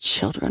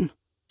 Children,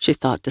 she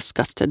thought,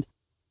 disgusted.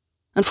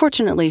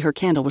 Unfortunately, her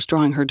candle was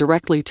drawing her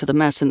directly to the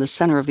mess in the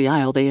center of the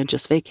aisle they had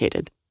just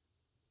vacated.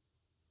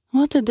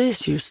 "What did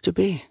this used to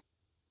be?"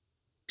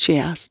 she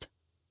asked.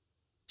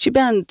 She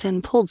bent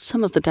and pulled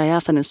some of the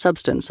diaphanous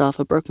substance off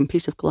a broken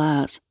piece of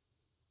glass.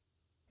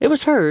 It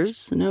was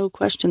hers, no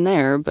question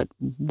there, but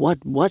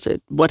what was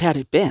it? What had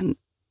it been?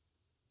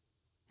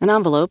 An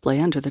envelope lay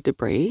under the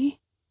debris.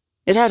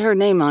 It had her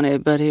name on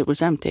it, but it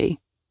was empty.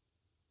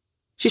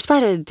 She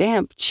spied a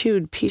damp,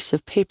 chewed piece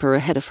of paper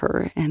ahead of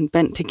her and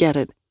bent to get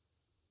it.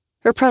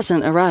 Her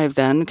present arrived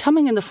then,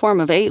 coming in the form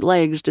of 8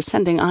 legs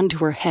descending onto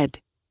her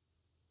head.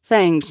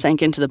 Fangs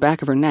sank into the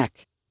back of her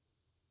neck.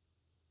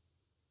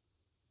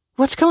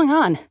 "What's going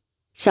on?"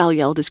 Sal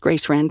yelled as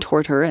Grace ran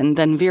toward her and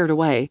then veered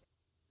away.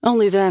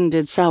 Only then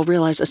did Sal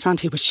realize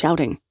Asanti was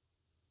shouting.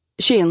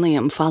 She and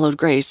Liam followed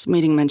Grace,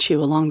 meeting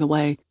Menchu along the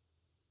way.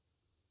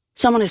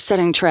 "Someone is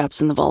setting traps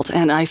in the vault,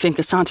 and I think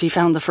Asanti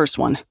found the first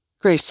one,"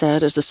 Grace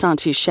said as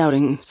Asanti's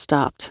shouting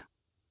stopped.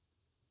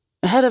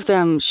 Ahead of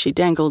them, she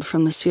dangled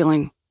from the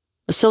ceiling,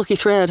 a silky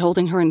thread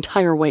holding her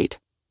entire weight.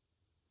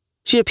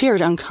 She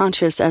appeared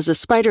unconscious as a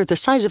spider the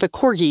size of a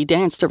corgi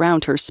danced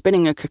around her,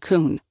 spinning a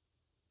cocoon.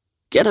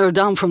 "Get her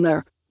down from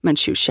there,"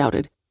 Menchu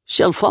shouted.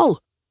 "She'll fall,"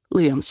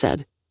 Liam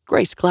said.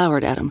 Grace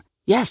glowered at him.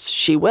 "Yes,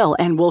 she will,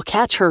 and we'll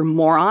catch her,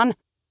 moron."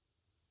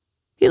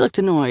 He looked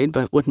annoyed,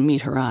 but wouldn't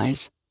meet her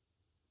eyes.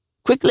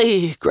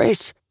 "Quickly,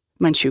 Grace,"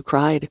 Menchu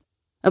cried.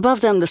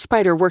 Above them, the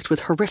spider worked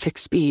with horrific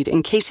speed,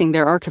 encasing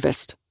their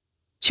archivist.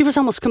 She was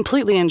almost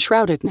completely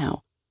enshrouded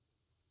now.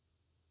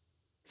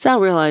 Sal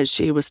realized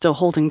she was still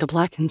holding the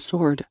blackened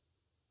sword.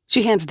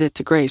 She handed it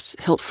to Grace,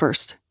 hilt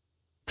first.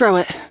 "Throw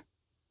it."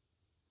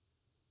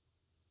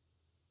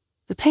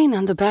 The pain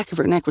on the back of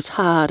her neck was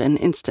hot and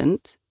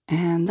instant,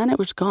 and then it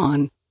was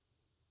gone.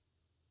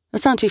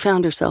 Asanti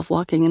found herself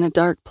walking in a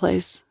dark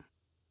place.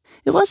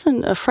 It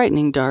wasn't a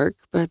frightening dark,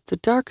 but the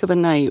dark of a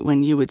night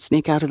when you would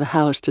sneak out of the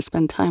house to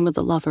spend time with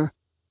a lover.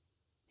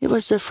 It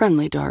was a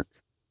friendly dark.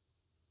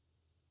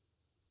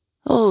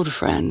 "Old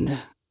friend,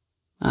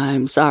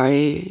 I'm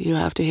sorry you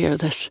have to hear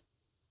this,"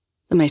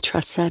 the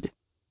Maîtresse said.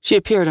 She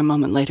appeared a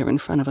moment later in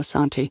front of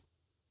Asanti.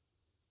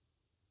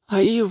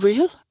 "Are you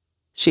real?"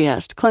 she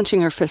asked,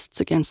 clenching her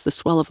fists against the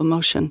swell of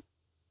emotion.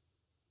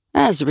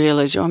 "As real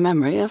as your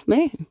memory of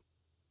me.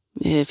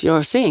 If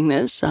you're seeing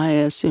this, I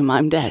assume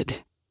I'm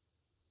dead."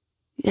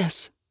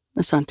 "Yes,"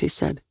 Asanti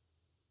said.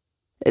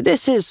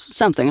 "This is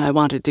something I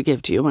wanted to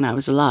give to you when I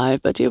was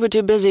alive, but you were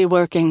too busy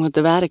working with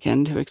the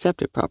Vatican to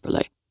accept it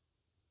properly.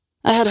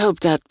 I had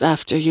hoped that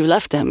after you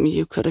left them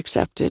you could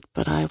accept it,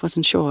 but I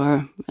wasn't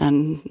sure,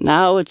 and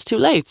now it's too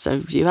late,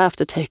 so you have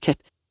to take it.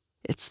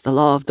 It's the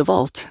law of the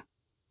vault."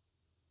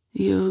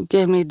 "You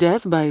gave me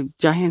death by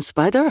giant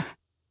spider?"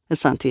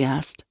 Asanti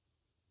asked.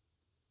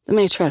 The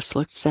Maîtresse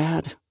looked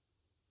sad.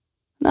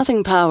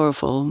 "Nothing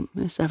powerful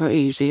is ever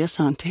easy,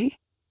 Asanti.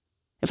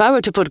 If I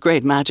were to put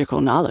great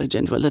magical knowledge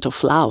into a little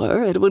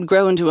flower, it would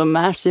grow into a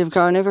massive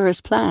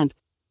carnivorous plant.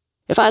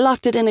 If I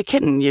locked it in a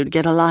kitten, you'd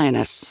get a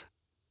lioness.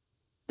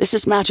 This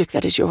is magic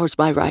that is yours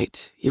by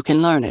right. You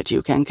can learn it,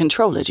 you can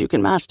control it, you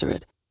can master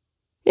it.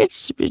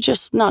 It's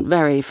just not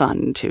very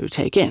fun to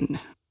take in,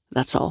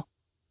 that's all."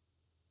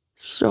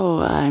 "So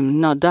I'm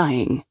not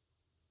dying."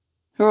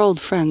 Her old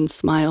friend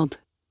smiled.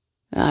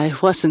 "I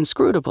was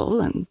inscrutable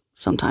and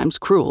sometimes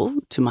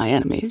cruel to my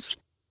enemies,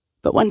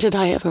 but when did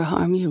I ever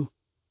harm you?"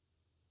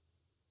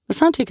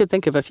 Asanti could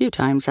think of a few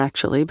times,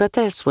 actually, but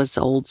this was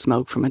old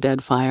smoke from a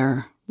dead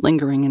fire,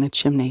 lingering in a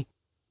chimney.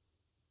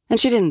 And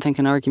she didn't think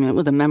an argument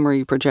with a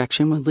memory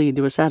projection would lead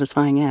to a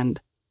satisfying end.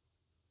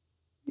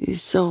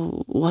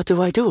 "So what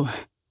do I do?"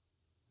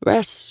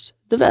 "Rest.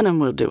 The venom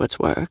will do its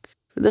work.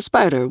 The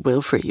spider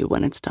will free you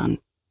when it's done."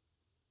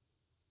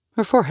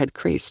 Her forehead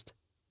creased.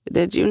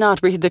 "Did you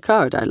not read the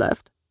card I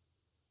left?"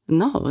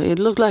 "No, it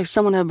looked like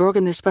someone had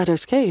broken the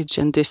spider's cage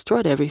and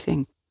destroyed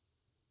everything."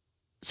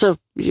 "So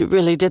you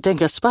really did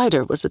think a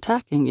spider was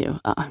attacking you?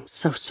 I'm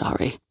so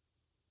sorry,"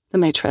 the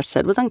Maîtresse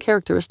said with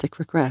uncharacteristic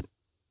regret.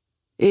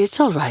 "It's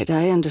all right,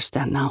 I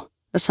understand now,"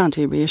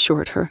 Asanti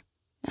reassured her.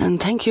 "And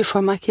thank you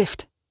for my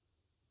gift."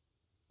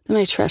 The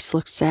Maîtresse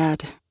looked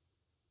sad.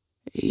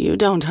 "You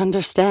don't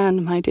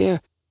understand, my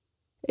dear.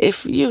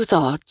 If you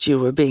thought you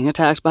were being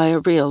attacked by a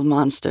real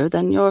monster,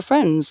 then your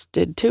friends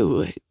did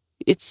too.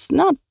 It's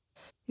not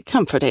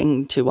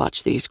comforting to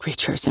watch these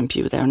creatures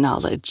imbue their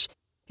knowledge.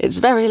 It's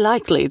very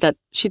likely that..."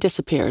 She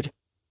disappeared.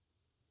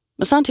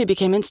 Asanti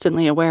became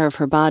instantly aware of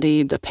her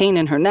body, the pain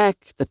in her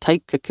neck, the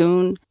tight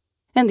cocoon,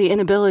 and the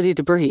inability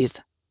to breathe.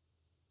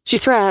 She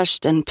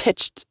thrashed and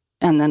pitched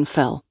and then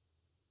fell.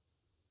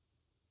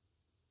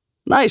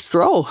 "Nice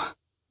throw,"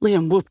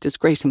 Liam whooped as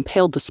Grace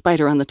impaled the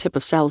spider on the tip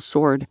of Sal's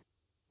sword.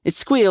 It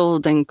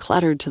squealed and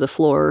clattered to the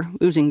floor,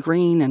 oozing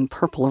green and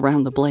purple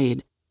around the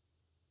blade.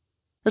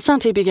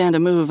 Asanti began to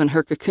move in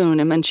her cocoon,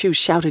 and Menchu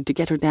shouted to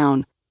get her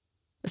down.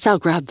 Sal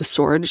grabbed the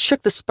sword,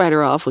 shook the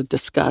spider off with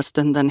disgust,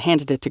 and then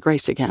handed it to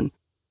Grace again.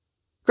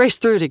 Grace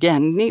threw it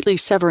again, neatly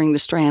severing the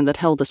strand that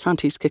held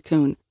Asanti's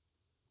cocoon.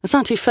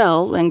 Asanti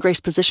fell, and Grace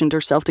positioned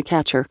herself to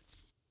catch her.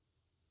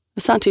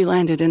 Asanti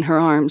landed in her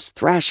arms,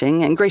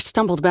 thrashing, and Grace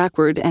stumbled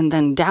backward and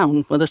then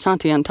down with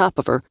Asanti on top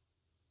of her.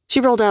 She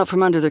rolled out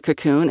from under the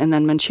cocoon, and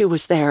then Menchu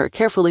was there,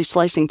 carefully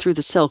slicing through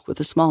the silk with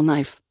a small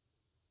knife.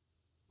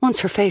 Once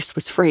her face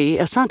was free,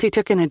 Asanti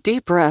took in a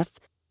deep breath,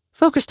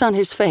 focused on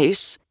his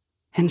face,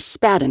 and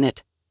spat in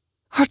it.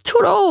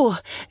 "Arturo!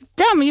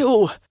 Damn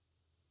you!"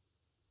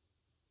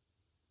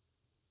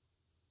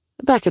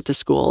 Back at the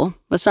school,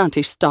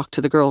 Asanti stalked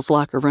to the girls'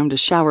 locker room to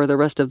shower the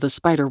rest of the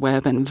spider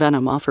web and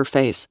venom off her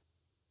face.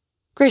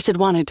 Grace had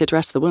wanted to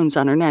dress the wounds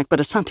on her neck, but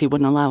Asanti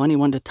wouldn't allow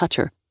anyone to touch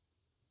her.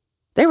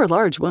 They were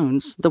large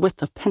wounds, the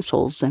width of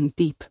pencils and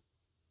deep.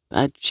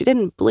 But she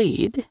didn't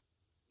bleed.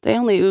 They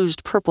only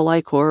oozed purple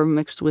ichor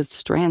mixed with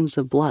strands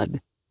of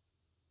blood.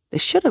 They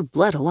should have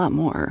bled a lot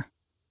more.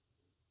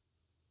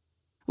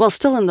 While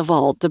still in the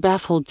vault, the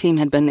baffled team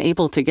had been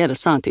able to get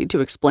Asanti to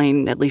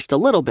explain at least a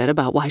little bit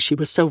about why she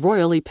was so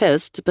royally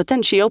pissed, but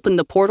then she opened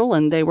the portal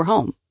and they were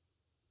home.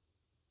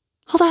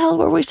 "How the hell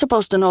were we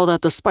supposed to know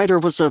that the spider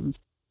was a..."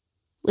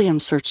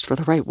 Liam searched for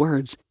the right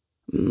words.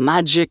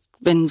 "Magic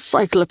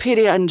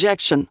encyclopedia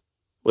injection.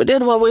 We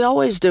did what we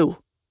always do.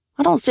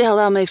 I don't see how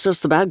that makes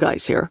us the bad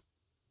guys here.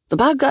 The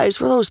bad guys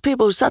were those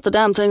people who set the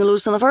damn thing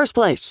loose in the first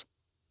place.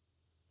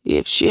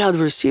 If she had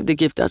received the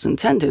gift as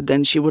intended,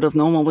 then she would have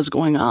known what was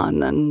going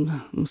on,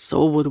 and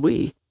so would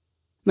we,"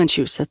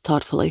 Menchu said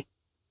thoughtfully.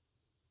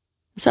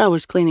 Sal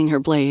was cleaning her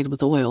blade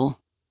with oil.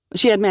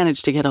 She had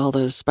managed to get all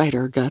the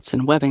spider guts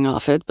and webbing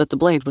off it, but the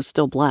blade was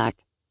still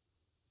black.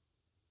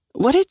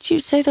 "What did you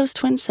say those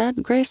twins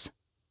said, Grace?"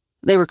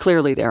 They were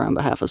clearly there on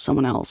behalf of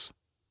someone else.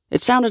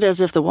 It sounded as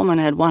if the woman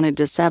had wanted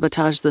to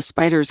sabotage the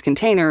spider's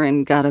container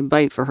and got a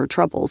bite for her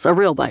troubles. A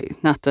real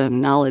bite, not the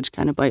knowledge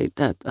kind of bite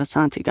that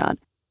Asanti got.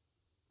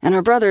 And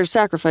her brother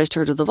sacrificed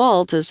her to the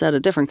vault to set a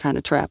different kind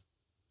of trap.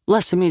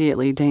 Less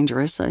immediately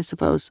dangerous, I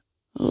suppose.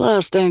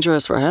 "Less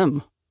dangerous for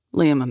him,"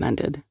 Liam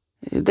amended.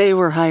 "They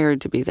were hired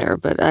to be there,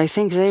 but I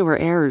think they were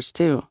heirs,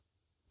 too.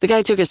 The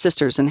guy took his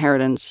sister's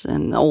inheritance,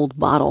 an old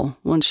bottle,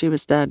 when she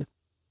was dead."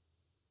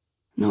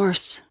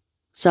 "Norse,"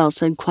 Sal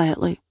said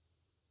quietly.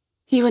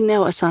 "He would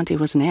know Asanti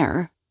was an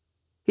heir.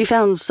 He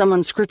found some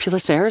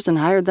unscrupulous heirs and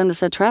hired them to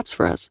set traps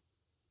for us."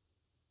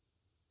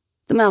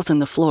 The mouth in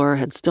the floor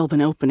had still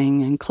been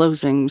opening and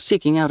closing,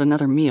 seeking out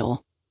another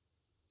meal.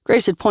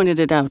 Grace had pointed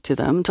it out to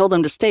them, told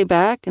them to stay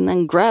back, and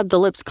then grabbed the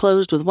lips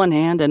closed with one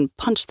hand and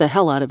punched the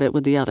hell out of it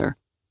with the other.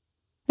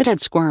 It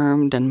had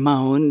squirmed and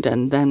moaned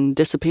and then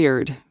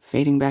disappeared,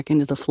 fading back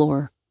into the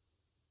floor.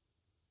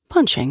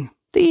 Punching,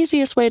 The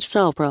easiest way to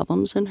solve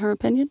problems, in her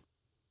opinion.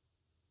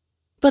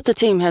 But the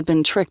team had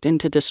been tricked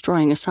into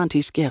destroying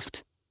Asante's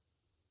gift.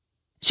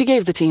 She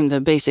gave the team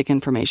the basic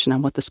information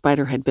on what the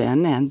spider had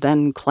been and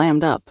then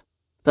clammed up,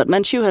 but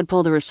Menchu had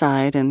pulled her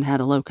aside and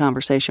had a low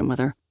conversation with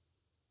her.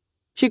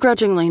 She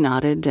grudgingly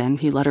nodded, and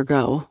he let her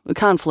go, a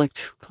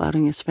conflict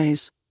clouding his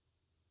face.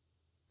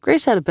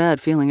 Grace had a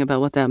bad feeling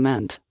about what that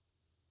meant.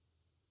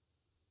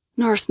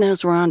 "Norse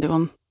knows we're onto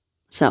him,"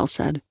 Sal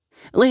said.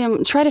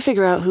 "Liam, try to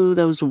figure out who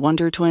those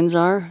Wonder Twins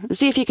are.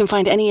 See if you can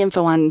find any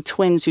info on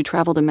twins who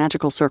traveled in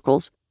magical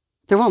circles.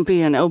 There won't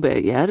be an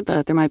obit yet,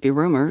 but there might be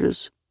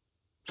rumors.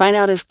 Find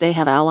out if they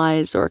have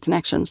allies or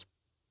connections."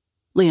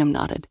 Liam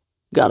nodded.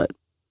 "Got it."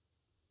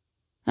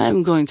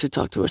 "I'm going to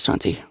talk to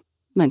Asante,"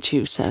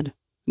 Menchu said.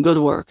 "Good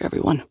work,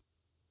 everyone."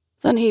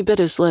 Then he bit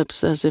his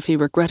lips as if he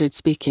regretted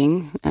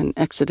speaking and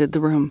exited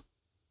the room.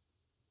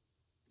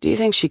 "Do you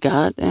think she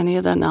got any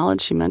of that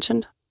knowledge she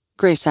mentioned?"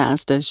 Grace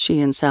asked as she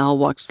and Sal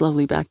walked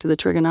slowly back to the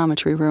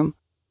trigonometry room.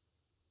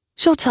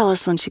 "She'll tell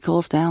us when she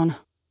cools down,"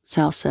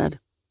 Sal said.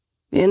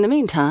 "In the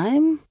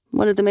meantime,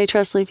 what did the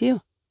Matress leave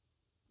you?"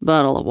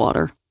 "Bottle of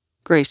water,"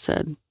 Grace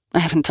said. "I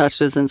haven't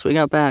touched it since we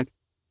got back."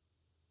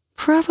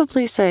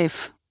 "Probably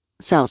safe,"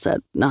 Sal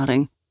said,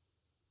 nodding.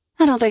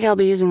 "I don't think I'll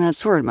be using that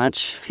sword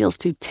much. Feels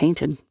too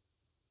tainted."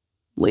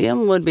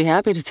 "Liam would be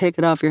happy to take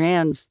it off your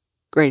hands,"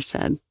 Grace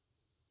said.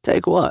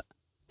 "Take what?"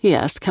 he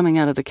asked, coming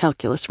out of the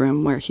calculus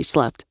room where he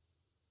slept.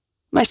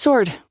 "My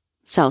sword,"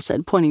 Sal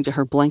said, pointing to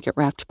her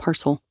blanket-wrapped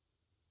parcel.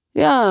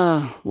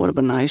 "Yeah, would have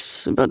been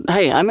nice. But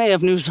hey, I may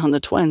have news on the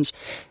twins.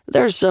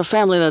 There's a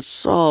family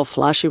that's all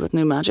flashy with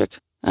new magic,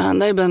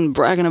 and they've been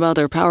bragging about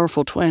their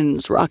powerful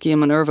twins, Rocky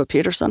and Minerva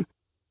Peterson.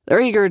 They're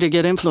eager to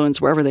get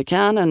influence wherever they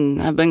can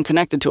and have been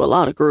connected to a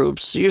lot of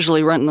groups,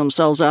 usually renting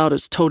themselves out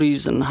as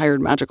toadies and hired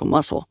magical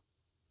muscle.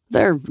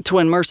 They're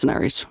twin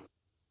mercenaries."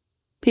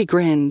 He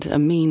grinned, a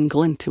mean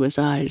glint to his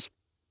eyes.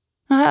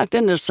 "I hacked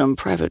into some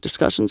private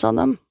discussions on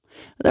them.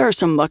 There are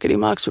some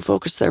muckety-mucks who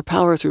focus their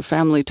power through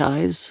family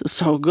ties,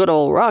 so good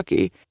old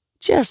Rocky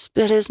just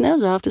bit his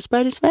nose off to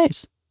spite his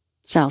face,"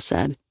 Sal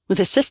said. "With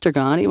his sister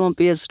gone, he won't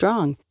be as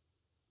strong.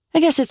 I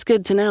guess it's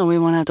good to know we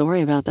won't have to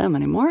worry about them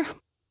anymore."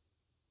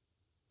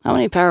 "How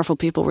many powerful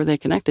people were they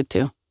connected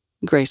to?"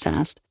 Grace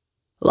asked.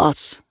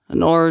 "Lots.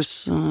 Norse,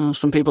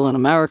 some people in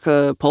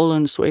America,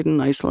 Poland,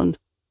 Sweden, Iceland.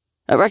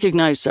 I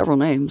recognize several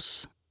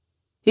names."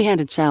 He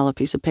handed Sal a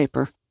piece of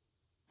paper.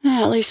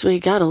 "At least we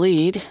got a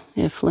lead,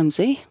 if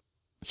flimsy,"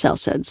 Sal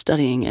said,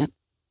 studying it.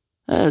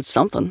 "It's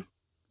something.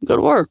 Good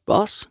work,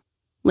 boss,"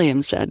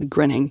 Liam said,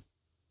 grinning.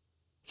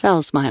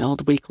 Sal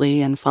smiled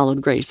weakly and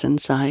followed Grace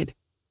inside.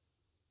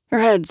 Her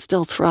head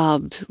still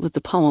throbbed with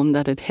the poem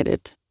that had hit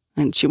it,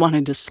 and she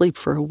wanted to sleep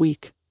for a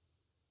week.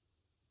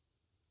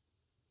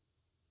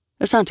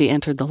 Asante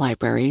entered the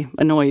library,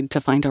 annoyed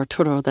to find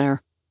Arturo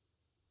there.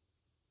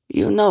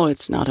 "You know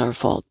it's not our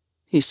fault,"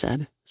 he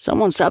said.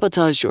 "Someone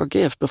sabotaged your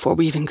gift before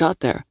we even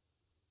got there."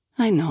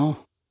 "I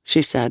know,"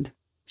 she said.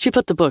 She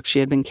put the book she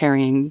had been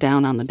carrying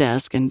down on the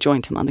desk and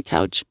joined him on the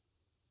couch.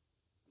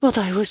 "But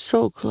I was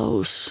so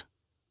close."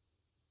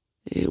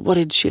 "What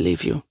did she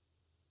leave you?"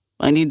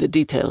 "I need the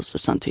details,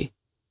 Asante."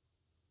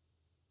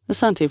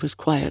 Asante was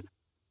quiet.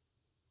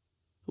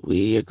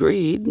 "We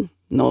agreed.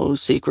 No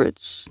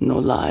secrets, no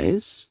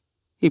lies,"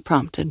 he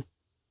prompted.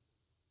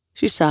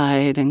 She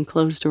sighed and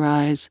closed her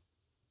eyes.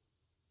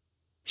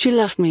 "She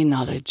left me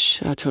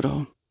knowledge,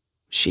 Arturo.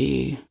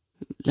 She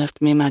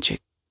left me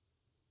magic."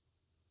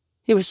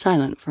 He was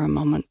silent for a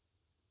moment.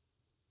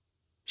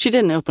 She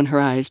didn't open her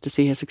eyes to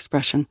see his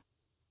expression.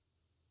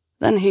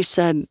 Then he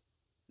said,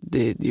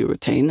 "Did you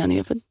retain any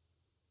of it?"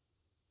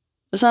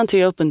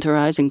 Asante opened her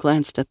eyes and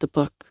glanced at the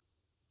book.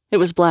 It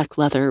was black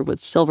leather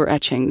with silver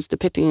etchings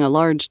depicting a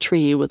large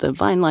tree with a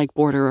vine-like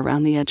border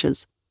around the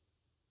edges.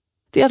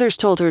 The others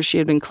told her she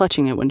had been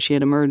clutching it when she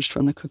had emerged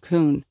from the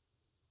cocoon.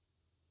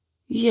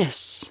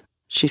 "Yes,"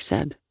 she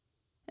said.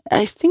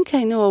 "I think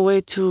I know a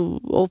way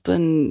to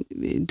open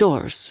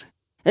doors.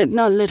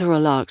 Not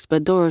literal locks,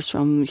 but doors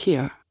from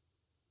here."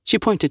 She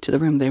pointed to the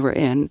room they were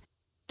in.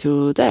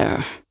 "To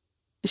there."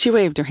 She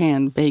waved her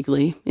hand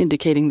vaguely,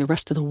 indicating the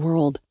rest of the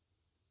world.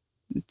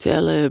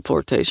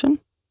 "Teleportation?"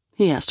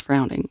 he asked,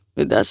 frowning.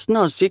 "That's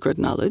not secret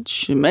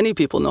knowledge. Many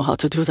people know how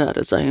to do that,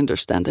 as I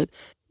understand it."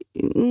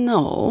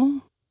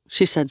 "No,"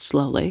 she said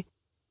slowly.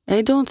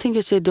 "I don't think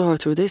it's a door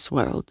to this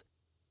world.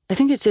 I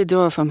think it's a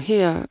door from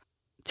here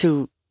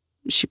to—"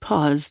 She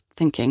paused,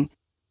 thinking.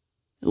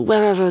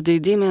 "Wherever the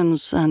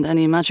demons and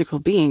any magical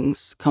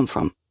beings come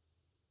from."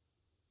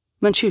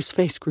 Menchu's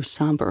face grew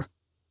somber.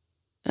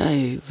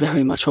 "I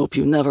very much hope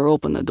you never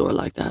open a door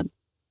like that."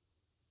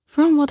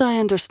 "From what I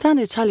understand,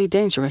 it's highly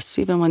dangerous,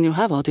 even when you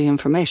have all the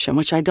information,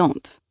 which I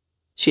don't,"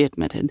 she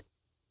admitted.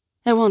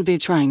 "I won't be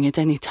trying it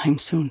any time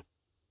soon."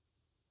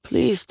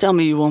 "Please tell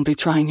me you won't be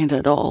trying it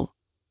at all."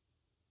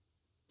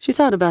 She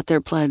thought about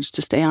their pledge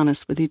to stay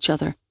honest with each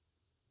other.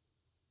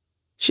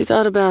 She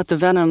thought about the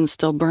venom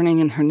still burning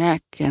in her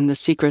neck and the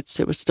secrets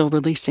it was still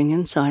releasing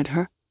inside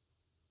her.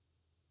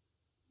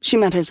 She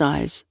met his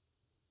eyes.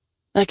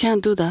 "I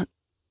can't do that.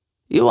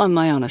 You want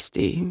my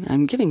honesty.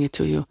 I'm giving it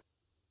to you.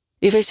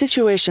 If a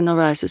situation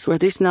arises where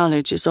this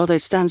knowledge is all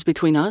that stands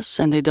between us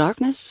and the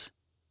darkness,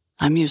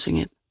 I'm using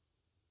it.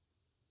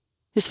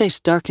 His face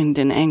darkened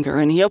in anger,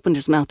 and he opened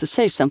his mouth to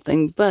say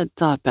something, but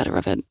thought better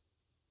of it.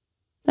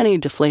 Then he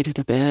deflated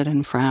a bit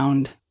and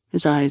frowned,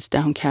 his eyes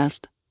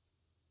downcast.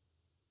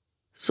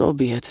 So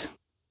be it,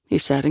 he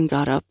said, and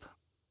got up.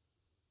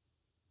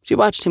 She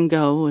watched him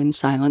go in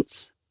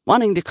silence,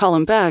 wanting to call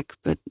him back,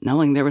 but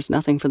knowing there was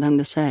nothing for them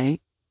to say.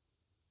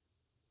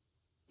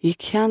 He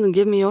can't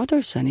give me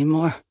orders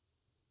anymore.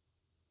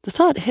 The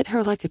thought hit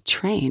her like a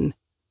train.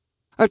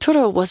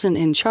 Arturo wasn't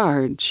in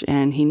charge,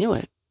 and he knew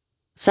it.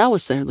 Sal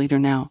was their leader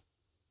now.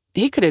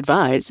 He could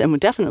advise and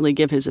would definitely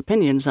give his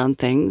opinions on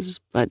things,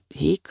 but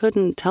he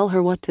couldn't tell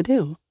her what to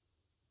do.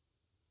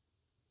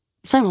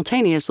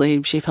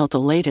 Simultaneously, she felt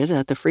elated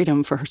at the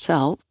freedom for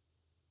herself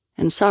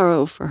and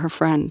sorrow for her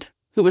friend,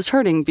 who was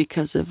hurting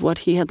because of what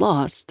he had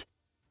lost.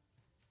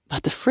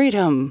 But the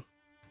freedom...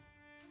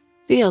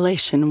 The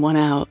elation won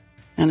out,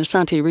 and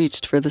Asante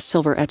reached for the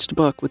silver-etched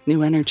book with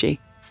new energy.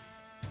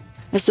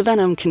 As the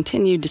venom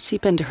continued to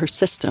seep into her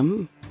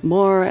system,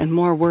 more and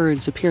more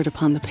words appeared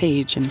upon the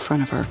page in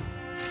front of her.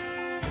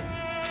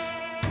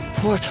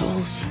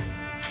 Portals.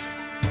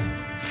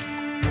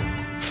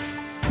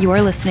 You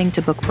are listening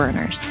to Book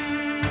Burners,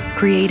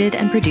 created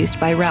and produced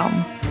by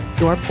Realm,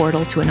 your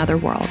portal to another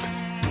world.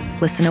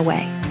 Listen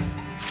away.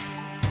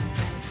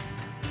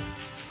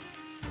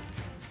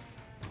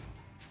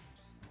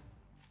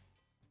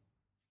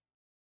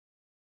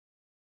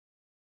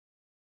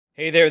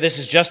 Hey there, this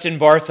is Justin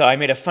Bartha. I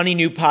made a funny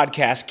new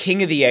podcast,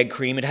 King of the Egg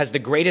Cream. It has the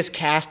greatest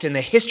cast in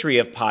the history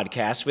of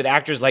podcasts with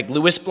actors like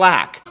Louis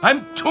Black.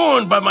 I'm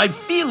torn by my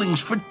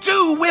feelings for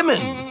two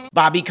women.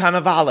 Bobby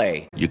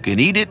Cannavale. You can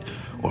eat it,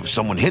 or if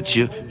someone hits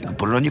you, you can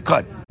put it on your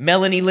cut.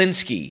 Melanie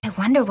Linsky. I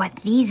wonder what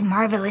these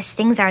marvelous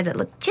things are that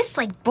look just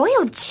like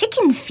boiled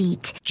chicken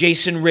feet.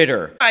 Jason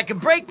Ritter. I can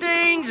break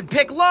things and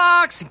pick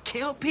locks and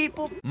kill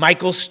people.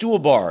 Michael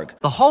Stuhlbarg.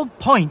 The whole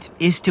point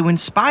is to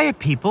inspire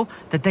people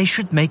that they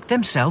should make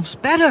themselves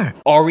better.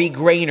 Ari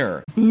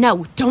Grainer.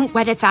 No, don't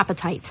whet its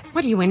appetite.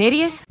 What are you, an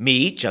idiot?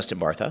 Me, Justin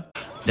Bartha.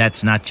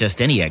 That's not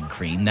just any egg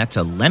cream, that's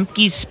a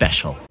Lemke's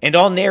special. And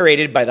all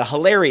narrated by the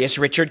hilarious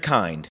Richard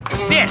Kind.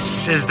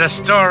 This is the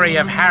story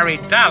of Harry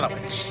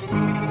Dalowitz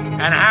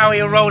and how he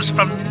rose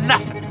from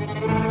nothing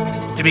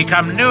to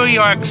become New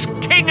York's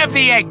King of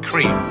the Egg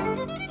Cream.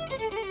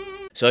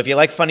 So if you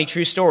like funny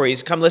true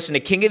stories, come listen to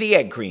King of the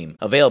Egg Cream,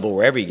 available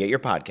wherever you get your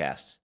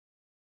podcasts.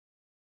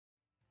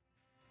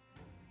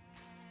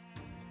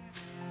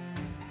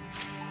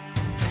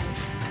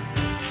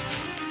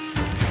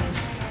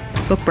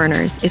 Book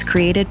Burners is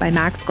created by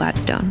Max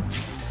Gladstone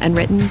and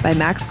written by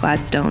Max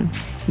Gladstone,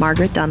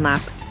 Margaret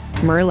Dunlap,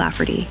 Mur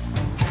Lafferty,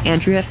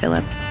 Andrea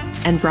Phillips,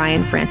 and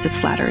Brian Francis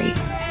Slattery.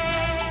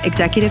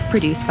 Executive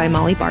produced by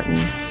Molly Barton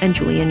and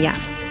Julian Yep.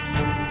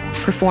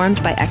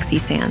 Performed by Xe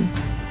Sands.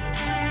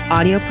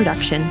 Audio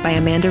production by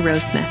Amanda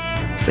Rose Smith,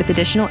 with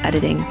additional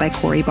editing by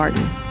Corey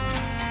Barton.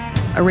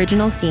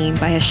 Original theme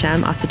by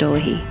Hashem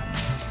Asadolahi,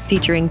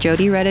 featuring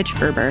Jody Redditch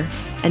Ferber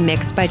and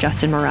mixed by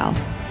Justin Morell.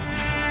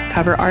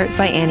 Cover art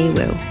by Annie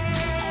Wu.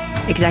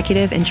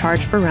 Executive in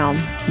charge for Realm,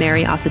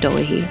 Mary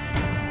Asadolahi.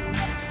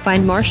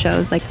 Find more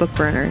shows like Book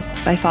Burners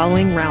by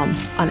following Realm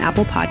on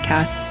Apple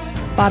Podcasts,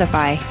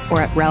 Spotify,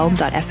 or at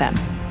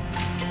realm.fm.